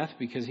fear death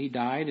because he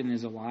died and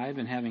is alive,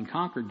 and having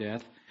conquered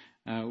death,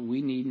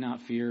 we need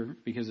not fear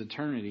because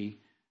eternity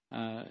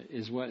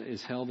is what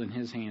is held in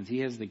his hands. He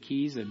has the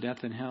keys of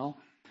death and hell,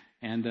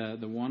 and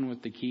the one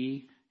with the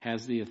key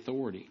has the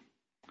authority.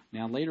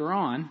 Now, later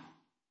on,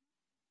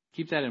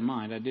 keep that in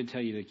mind. I did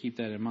tell you to keep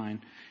that in mind.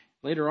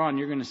 Later on,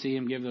 you're going to see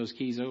him give those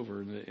keys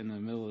over in the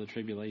middle of the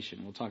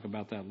tribulation. We'll talk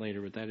about that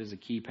later, but that is a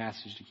key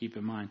passage to keep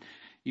in mind.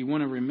 You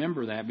want to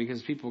remember that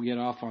because people get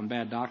off on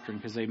bad doctrine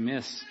because they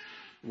miss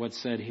what's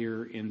said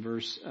here in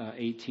verse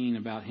 18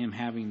 about him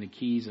having the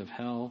keys of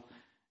hell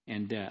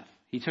and death.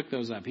 He took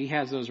those up. He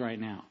has those right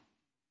now.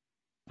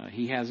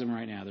 He has them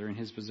right now. They're in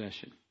his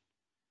possession.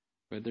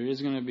 But there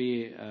is going to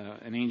be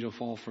an angel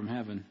fall from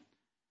heaven,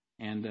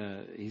 and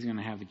he's going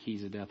to have the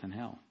keys of death and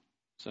hell.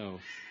 So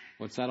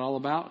what's that all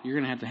about? You're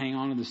going to have to hang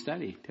on to the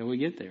study till we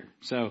get there.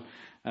 So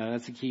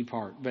that's a key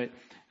part. But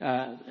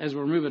as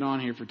we're moving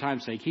on here for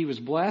time's sake, he was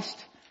blessed,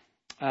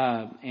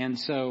 and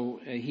so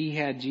he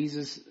had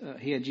Jesus.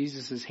 He had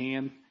Jesus's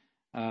hand.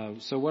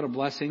 So what a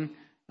blessing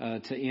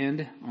to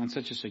end on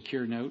such a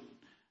secure note.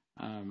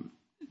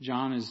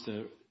 John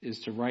is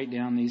to write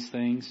down these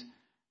things,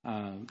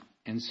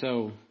 and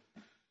so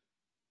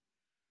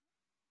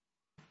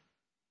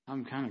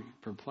I'm kind of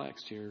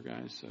perplexed here,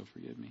 guys. So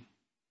forgive me.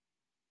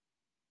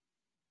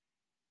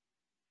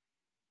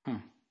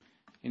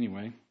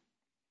 Anyway.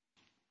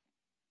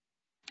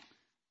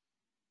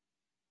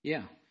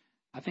 Yeah,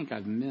 I think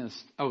I've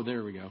missed. Oh,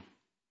 there we go.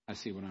 I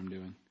see what I'm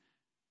doing.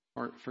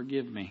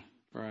 Forgive me,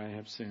 for I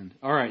have sinned.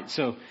 All right,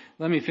 so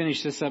let me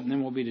finish this up, and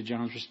then we'll be to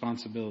John's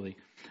responsibility.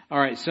 All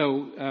right,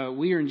 so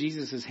we are in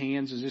Jesus'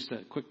 hands. Is just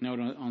a quick note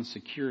on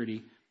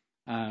security.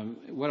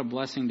 What a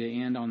blessing to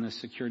end on this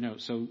secure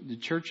note. So the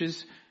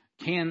churches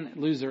can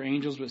lose their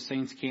angels, but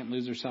saints can't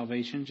lose their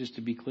salvation, just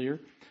to be clear.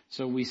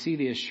 So we see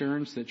the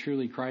assurance that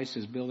truly Christ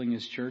is building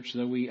his church,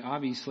 though we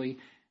obviously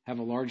have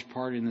a large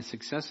part in the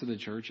success of the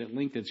church. At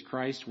length, it's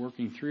Christ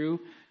working through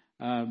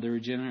the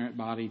regenerate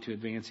body to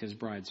advance his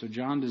bride. So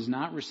John does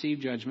not receive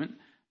judgment,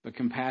 but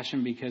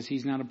compassion because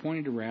he's not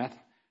appointed to wrath.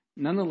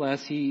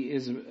 Nonetheless,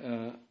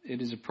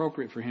 it is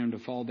appropriate for him to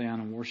fall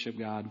down and worship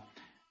God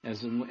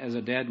as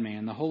a dead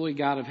man. The holy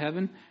God of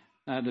heaven,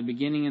 the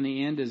beginning and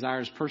the end,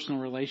 desires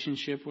personal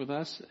relationship with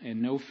us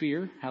and no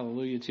fear.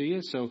 Hallelujah to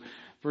you. So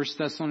 1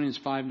 Thessalonians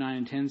 5, 9,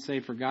 and 10 say,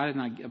 "For God has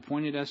not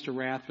appointed us to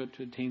wrath, but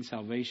to attain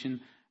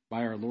salvation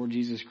by our Lord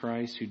Jesus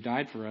Christ, who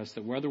died for us,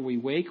 that whether we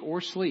wake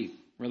or sleep,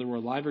 whether we're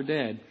alive or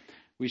dead,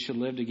 we should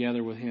live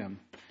together with him."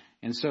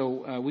 And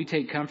so we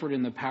take comfort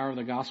in the power of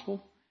the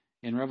gospel.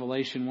 In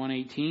Revelation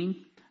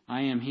 1:18,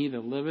 "I am he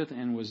that liveth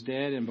and was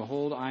dead, and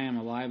behold, I am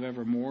alive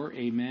evermore.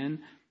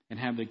 Amen. And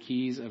have the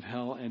keys of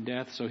hell and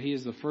death." So he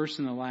is the first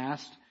and the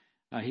last.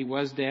 He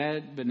was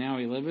dead, but now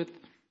he liveth.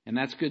 And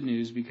that's good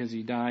news because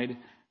he died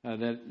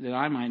that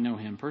I might know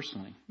him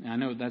personally. And I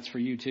know that's for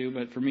you too,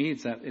 but for me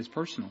it's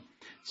personal.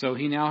 So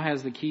he now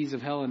has the keys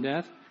of hell and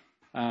death.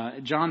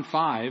 John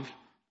 5,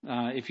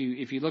 if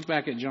you look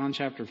back at John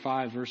chapter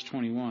 5, verse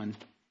 21,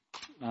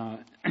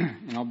 and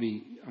I'm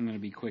going to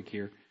be quick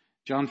here.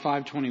 John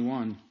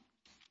 5:21,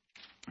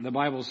 the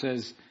Bible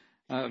says,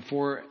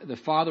 "For the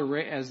Father,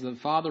 as the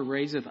Father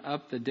raiseth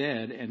up the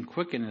dead and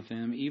quickeneth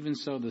them, even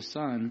so the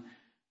Son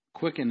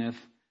quickeneth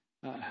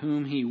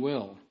whom he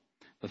will.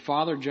 The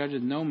Father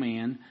judgeth no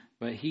man,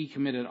 but he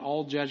committed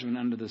all judgment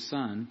unto the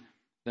Son,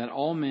 that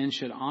all men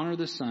should honor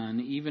the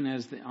Son, even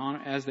as they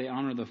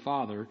honor the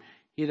Father.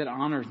 He that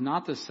honoreth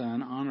not the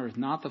Son honoreth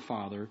not the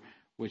Father,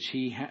 which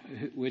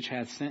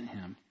hath sent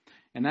him."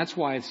 And that's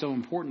why it's so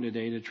important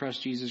today to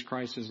trust Jesus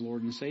Christ as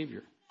Lord and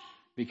Savior.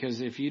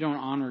 Because if you don't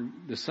honor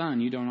the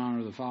Son, you don't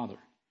honor the Father.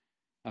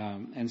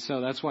 And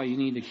so that's why you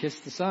need to kiss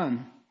the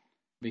Son,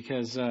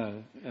 because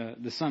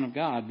the Son of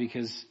God,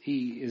 because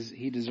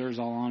he deserves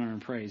all honor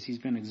and praise. He's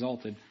been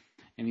exalted,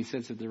 and he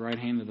sits at the right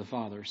hand of the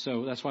Father.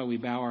 So that's why we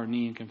bow our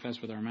knee and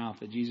confess with our mouth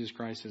that Jesus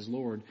Christ is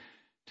Lord,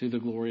 to the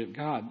glory of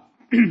God.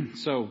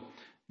 So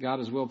God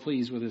is well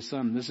pleased with his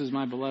Son. "This is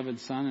my beloved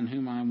Son, in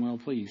whom I am well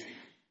pleased."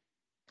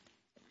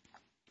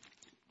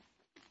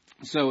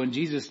 So, and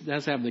Jesus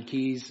does have the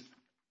keys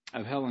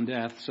of hell and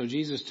death. So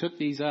Jesus took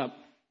these up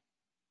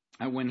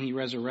when he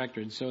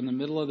resurrected. So in the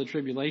middle of the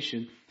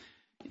tribulation,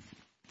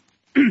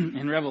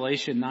 in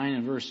Revelation 9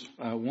 and verse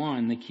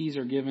 1, the keys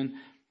are given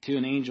to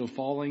an angel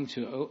falling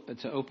to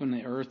open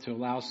the earth, to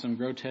allow some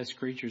grotesque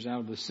creatures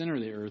out of the center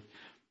of the earth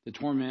to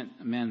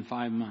torment men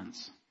 5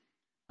 months.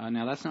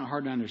 Now that's not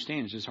hard to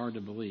understand. It's just hard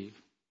to believe.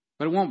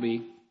 But it won't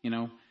be,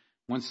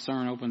 once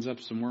CERN opens up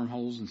some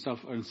wormholes and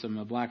stuff, or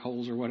some black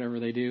holes or whatever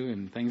they do,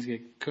 and things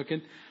get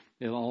cooking,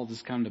 it'll all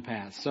just come to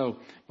pass. So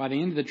by the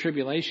end of the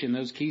tribulation,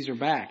 those keys are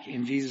back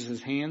in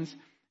Jesus' hands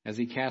as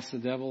he casts the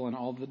devil and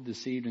all the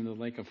deceived into the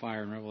lake of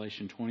fire in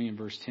Revelation 20 and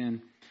verse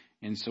 10.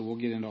 And so we'll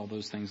get into all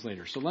those things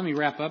later. So let me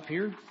wrap up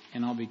here,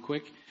 and I'll be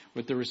quick,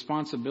 with the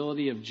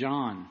responsibility of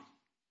John.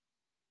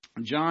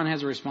 John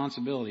has a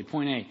responsibility,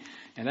 point A,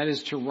 and that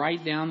is to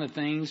write down the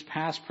things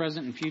past,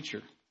 present, and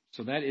future.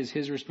 So that is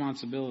his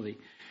responsibility.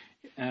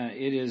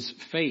 it is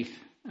faith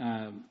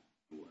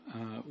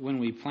when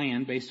we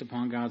plan based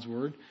upon God's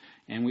word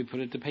and we put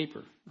it to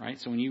paper, right?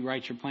 So when you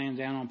write your plan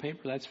down on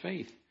paper, that's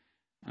faith.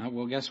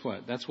 Well, guess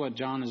what? That's what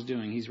John is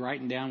doing. He's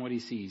writing down what he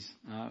sees,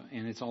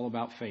 and it's all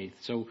about faith.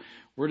 So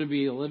we're to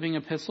be a living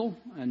epistle,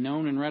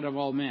 known and read of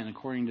all men,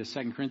 according to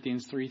 2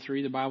 Corinthians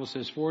 3:3. The Bible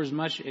says, "For as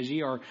much as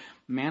ye are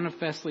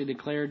manifestly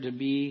declared to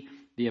be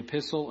the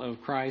epistle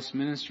of Christ,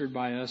 ministered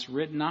by us,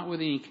 written not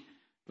with ink,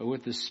 but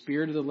with the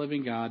Spirit of the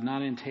living God,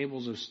 not in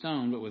tables of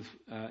stone,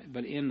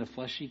 but in the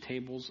fleshy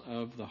tables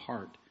of the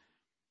heart."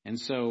 And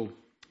so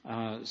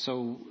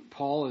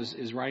Paul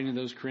is writing to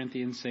those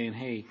Corinthians, saying,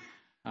 "Hey,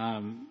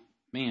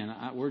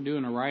 we're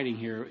doing a writing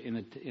here in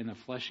the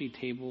fleshy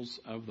tables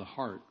of the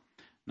heart,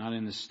 not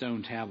in the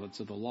stone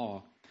tablets of the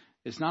law."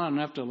 It's not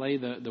enough to lay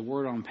the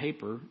word on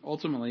paper.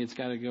 Ultimately, it's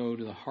got to go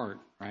to the heart,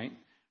 right?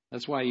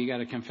 That's why you got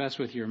to confess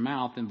with your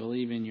mouth and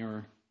believe in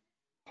your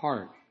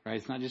heart, right?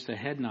 It's not just a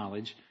head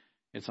knowledge,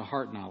 it's a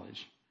heart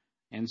knowledge.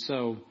 And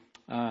so,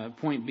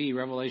 point B,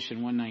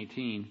 Revelation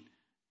 1:19,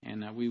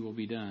 and we will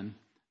be done.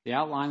 The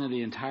outline of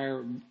the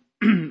entire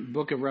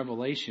book of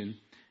Revelation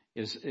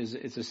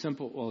it's a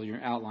simple, well,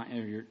 your outline,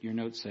 or your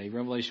notes say,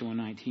 Revelation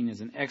 1:19 is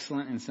an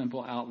excellent and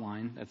simple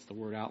outline, that's the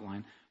word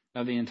outline,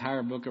 of the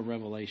entire book of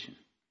Revelation.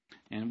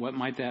 And what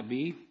might that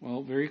be?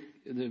 Well,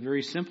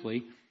 very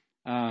simply,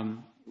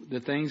 the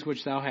things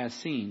which thou hast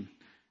seen.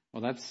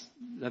 Well,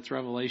 that's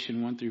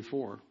Revelation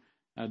 1-4.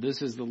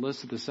 This is the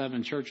list of the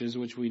 7 churches,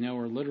 which we know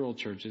are literal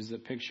churches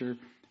that picture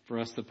for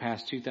us the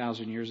past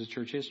 2,000 years of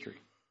church history.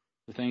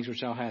 The things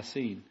which thou hast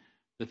seen.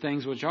 The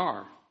things which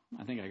are.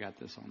 I think I got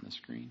this on the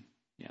screen.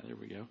 Yeah, there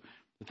we go.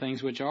 The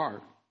things which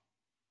are.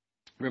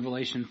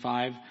 Revelation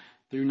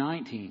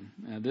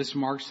 5-19. This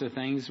marks the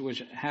things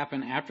which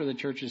happen after the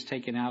church is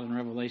taken out in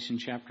Revelation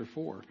chapter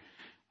 4.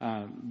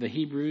 The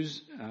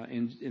Hebrews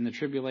in the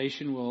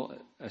tribulation will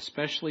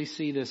especially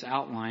see this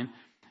outline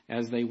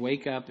as they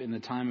wake up in the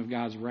time of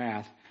God's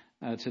wrath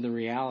to the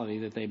reality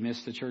that they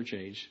missed the church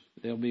age.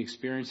 They'll be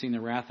experiencing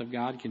the wrath of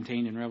God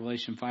contained in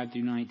Revelation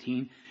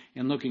 5-19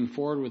 and looking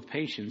forward with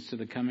patience to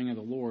the coming of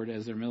the Lord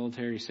as their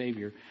military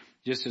savior,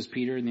 just as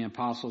Peter and the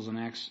apostles in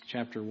Acts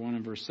chapter 1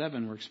 and verse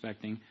 7 were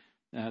expecting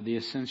the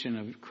ascension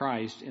of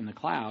Christ in the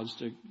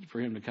clouds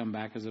for him to come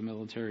back as a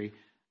military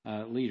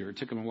leader. It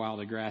took them a while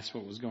to grasp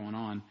what was going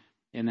on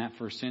in that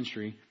first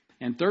century.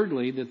 And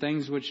thirdly, the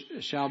things which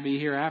shall be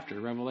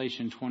hereafter,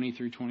 Revelation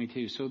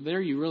 20-22. So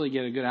there you really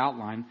get a good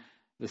outline,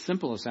 the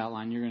simplest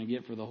outline you're going to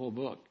get for the whole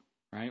book,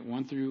 right?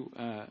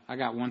 I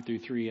got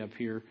 1-3 up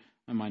here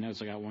on my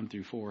notes. I got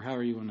 1-4.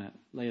 However you want to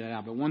lay that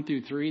out. But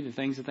 1-3, the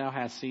things that thou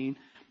hast seen,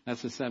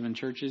 that's the 7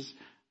 churches.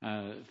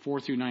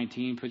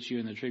 4-19 puts you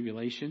in the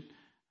tribulation.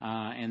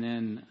 And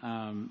then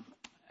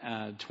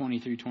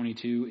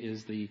 20-22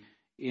 is the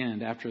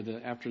end after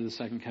the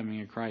second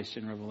coming of Christ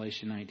in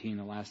Revelation 19,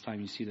 the last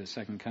time you see the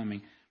second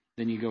coming.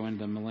 Then you go into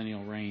the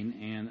millennial reign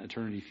and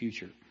eternity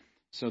future.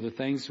 So the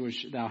things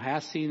which thou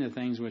hast seen, the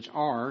things which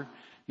are.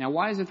 Now,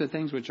 why is it the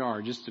things which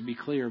are? Just to be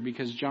clear,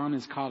 because John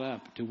is caught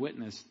up to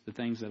witness the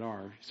things that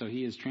are. So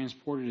he is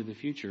transported to the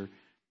future,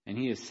 and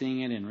he is seeing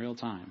it in real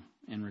time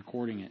and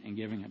recording it and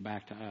giving it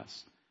back to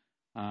us.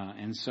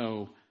 And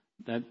so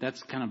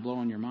that's kind of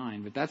blowing your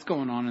mind. But that's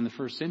going on in the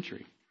first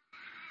century.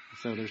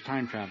 So there's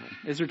time travel.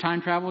 Is there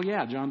time travel?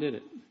 Yeah, John did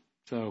it.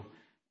 So,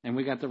 and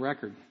we got the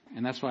record.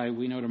 And that's why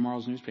we know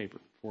tomorrow's newspaper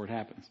before it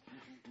happens.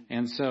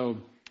 And so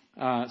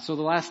the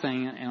last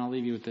thing, and I'll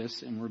leave you with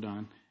this and we're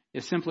done,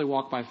 is simply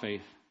walk by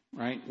faith,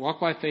 right? Walk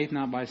by faith,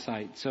 not by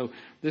sight. So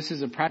this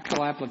is a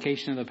practical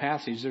application of the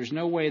passage. There's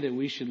no way that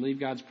we should leave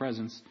God's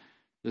presence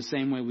the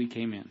same way we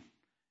came in.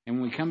 And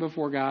when we come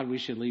before God, we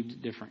should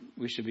leave different.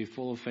 We should be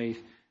full of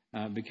faith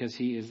because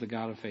he is the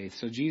God of faith.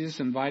 So Jesus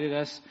invited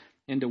us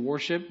into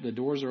worship. The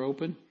doors are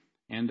open,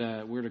 and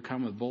we're to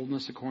come with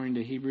boldness according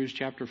to Hebrews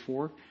chapter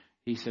 4.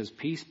 He says,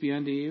 peace be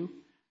unto you,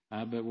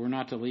 but we're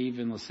not to leave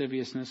in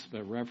lasciviousness,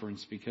 but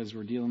reverence, because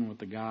we're dealing with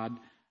the God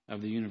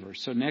of the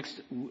universe. So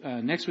next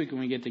week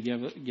when we get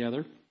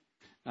together,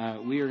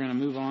 we are going to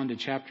move on to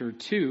chapter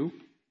 2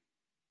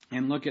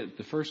 and look at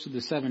the first of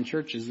the 7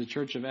 churches, the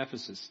church of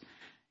Ephesus.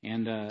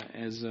 And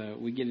as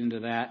we get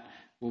into that,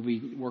 we'll be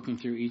working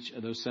through each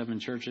of those 7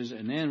 churches,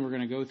 and then we're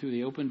going to go through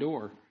the open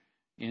door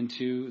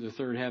into the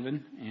third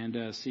heaven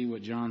and see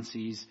what John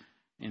sees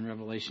in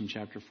Revelation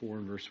chapter 4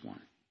 and verse 1.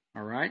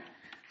 All right?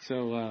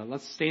 So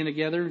let's stand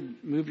together,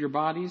 move your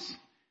bodies.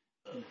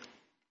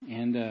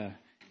 And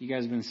you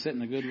guys have been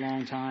sitting a good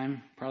long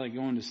time, probably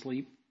going to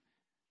sleep.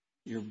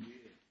 You're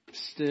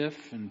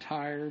stiff and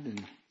tired, and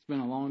it's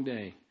been a long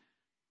day.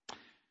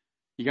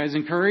 You guys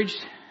encouraged?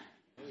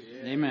 Oh,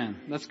 yeah. Amen.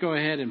 Let's go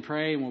ahead and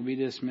pray, and we'll be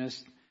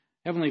dismissed.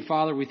 Heavenly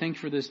Father, we thank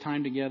you for this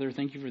time together.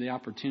 Thank you for the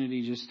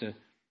opportunity just to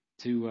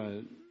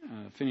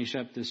finish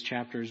up this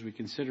chapter as we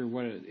consider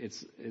what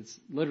it's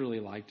literally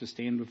like to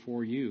stand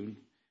before you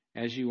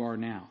as you are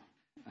now.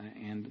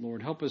 And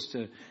Lord, help us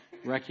to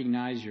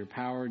recognize your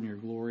power and your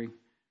glory.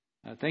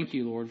 Thank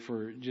you, Lord,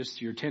 for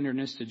just your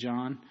tenderness to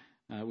John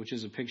which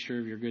is a picture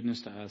of your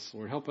goodness to us.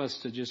 Lord, help us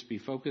to just be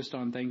focused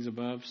on things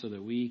above so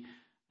that we,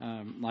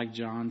 like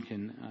John,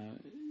 can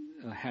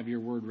have your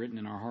word written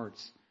in our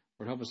hearts.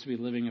 Lord, help us to be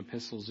living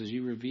epistles. As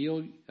you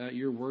reveal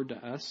your word to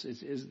us,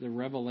 is the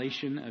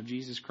revelation of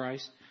Jesus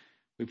Christ.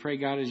 We pray,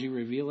 God, as you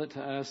reveal it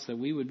to us, that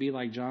we would be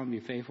like John, be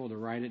faithful to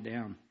write it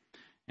down.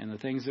 And the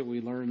things that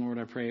we learn, Lord,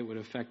 I pray it would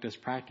affect us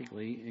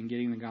practically in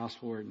getting the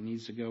gospel where it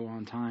needs to go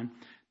on time,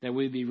 that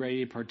we'd be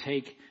ready to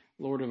partake,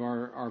 Lord, of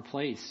our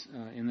place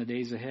in the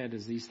days ahead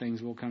as these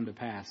things will come to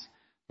pass.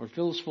 Lord,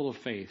 fill us full of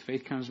faith.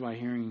 Faith comes by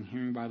hearing, and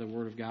hearing by the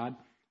word of God.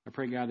 I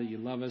pray, God, that you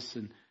love us,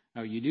 and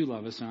you do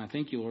love us, and I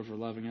thank you, Lord, for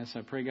loving us.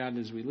 I pray, God,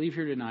 as we leave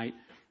here tonight,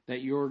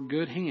 that your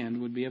good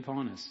hand would be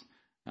upon us.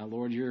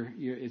 Lord,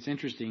 it's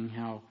interesting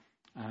how,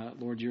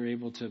 Lord, you're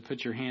able to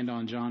put your hand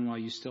on John while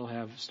you still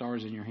have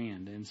stars in your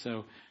hand. And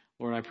so,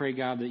 Lord, I pray,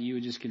 God, that you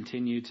would just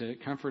continue to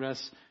comfort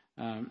us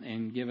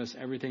and give us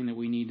everything that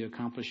we need to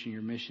accomplish in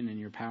your mission and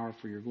your power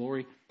for your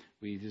glory.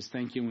 We just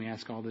thank you, and we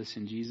ask all this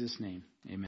in Jesus' name. Amen.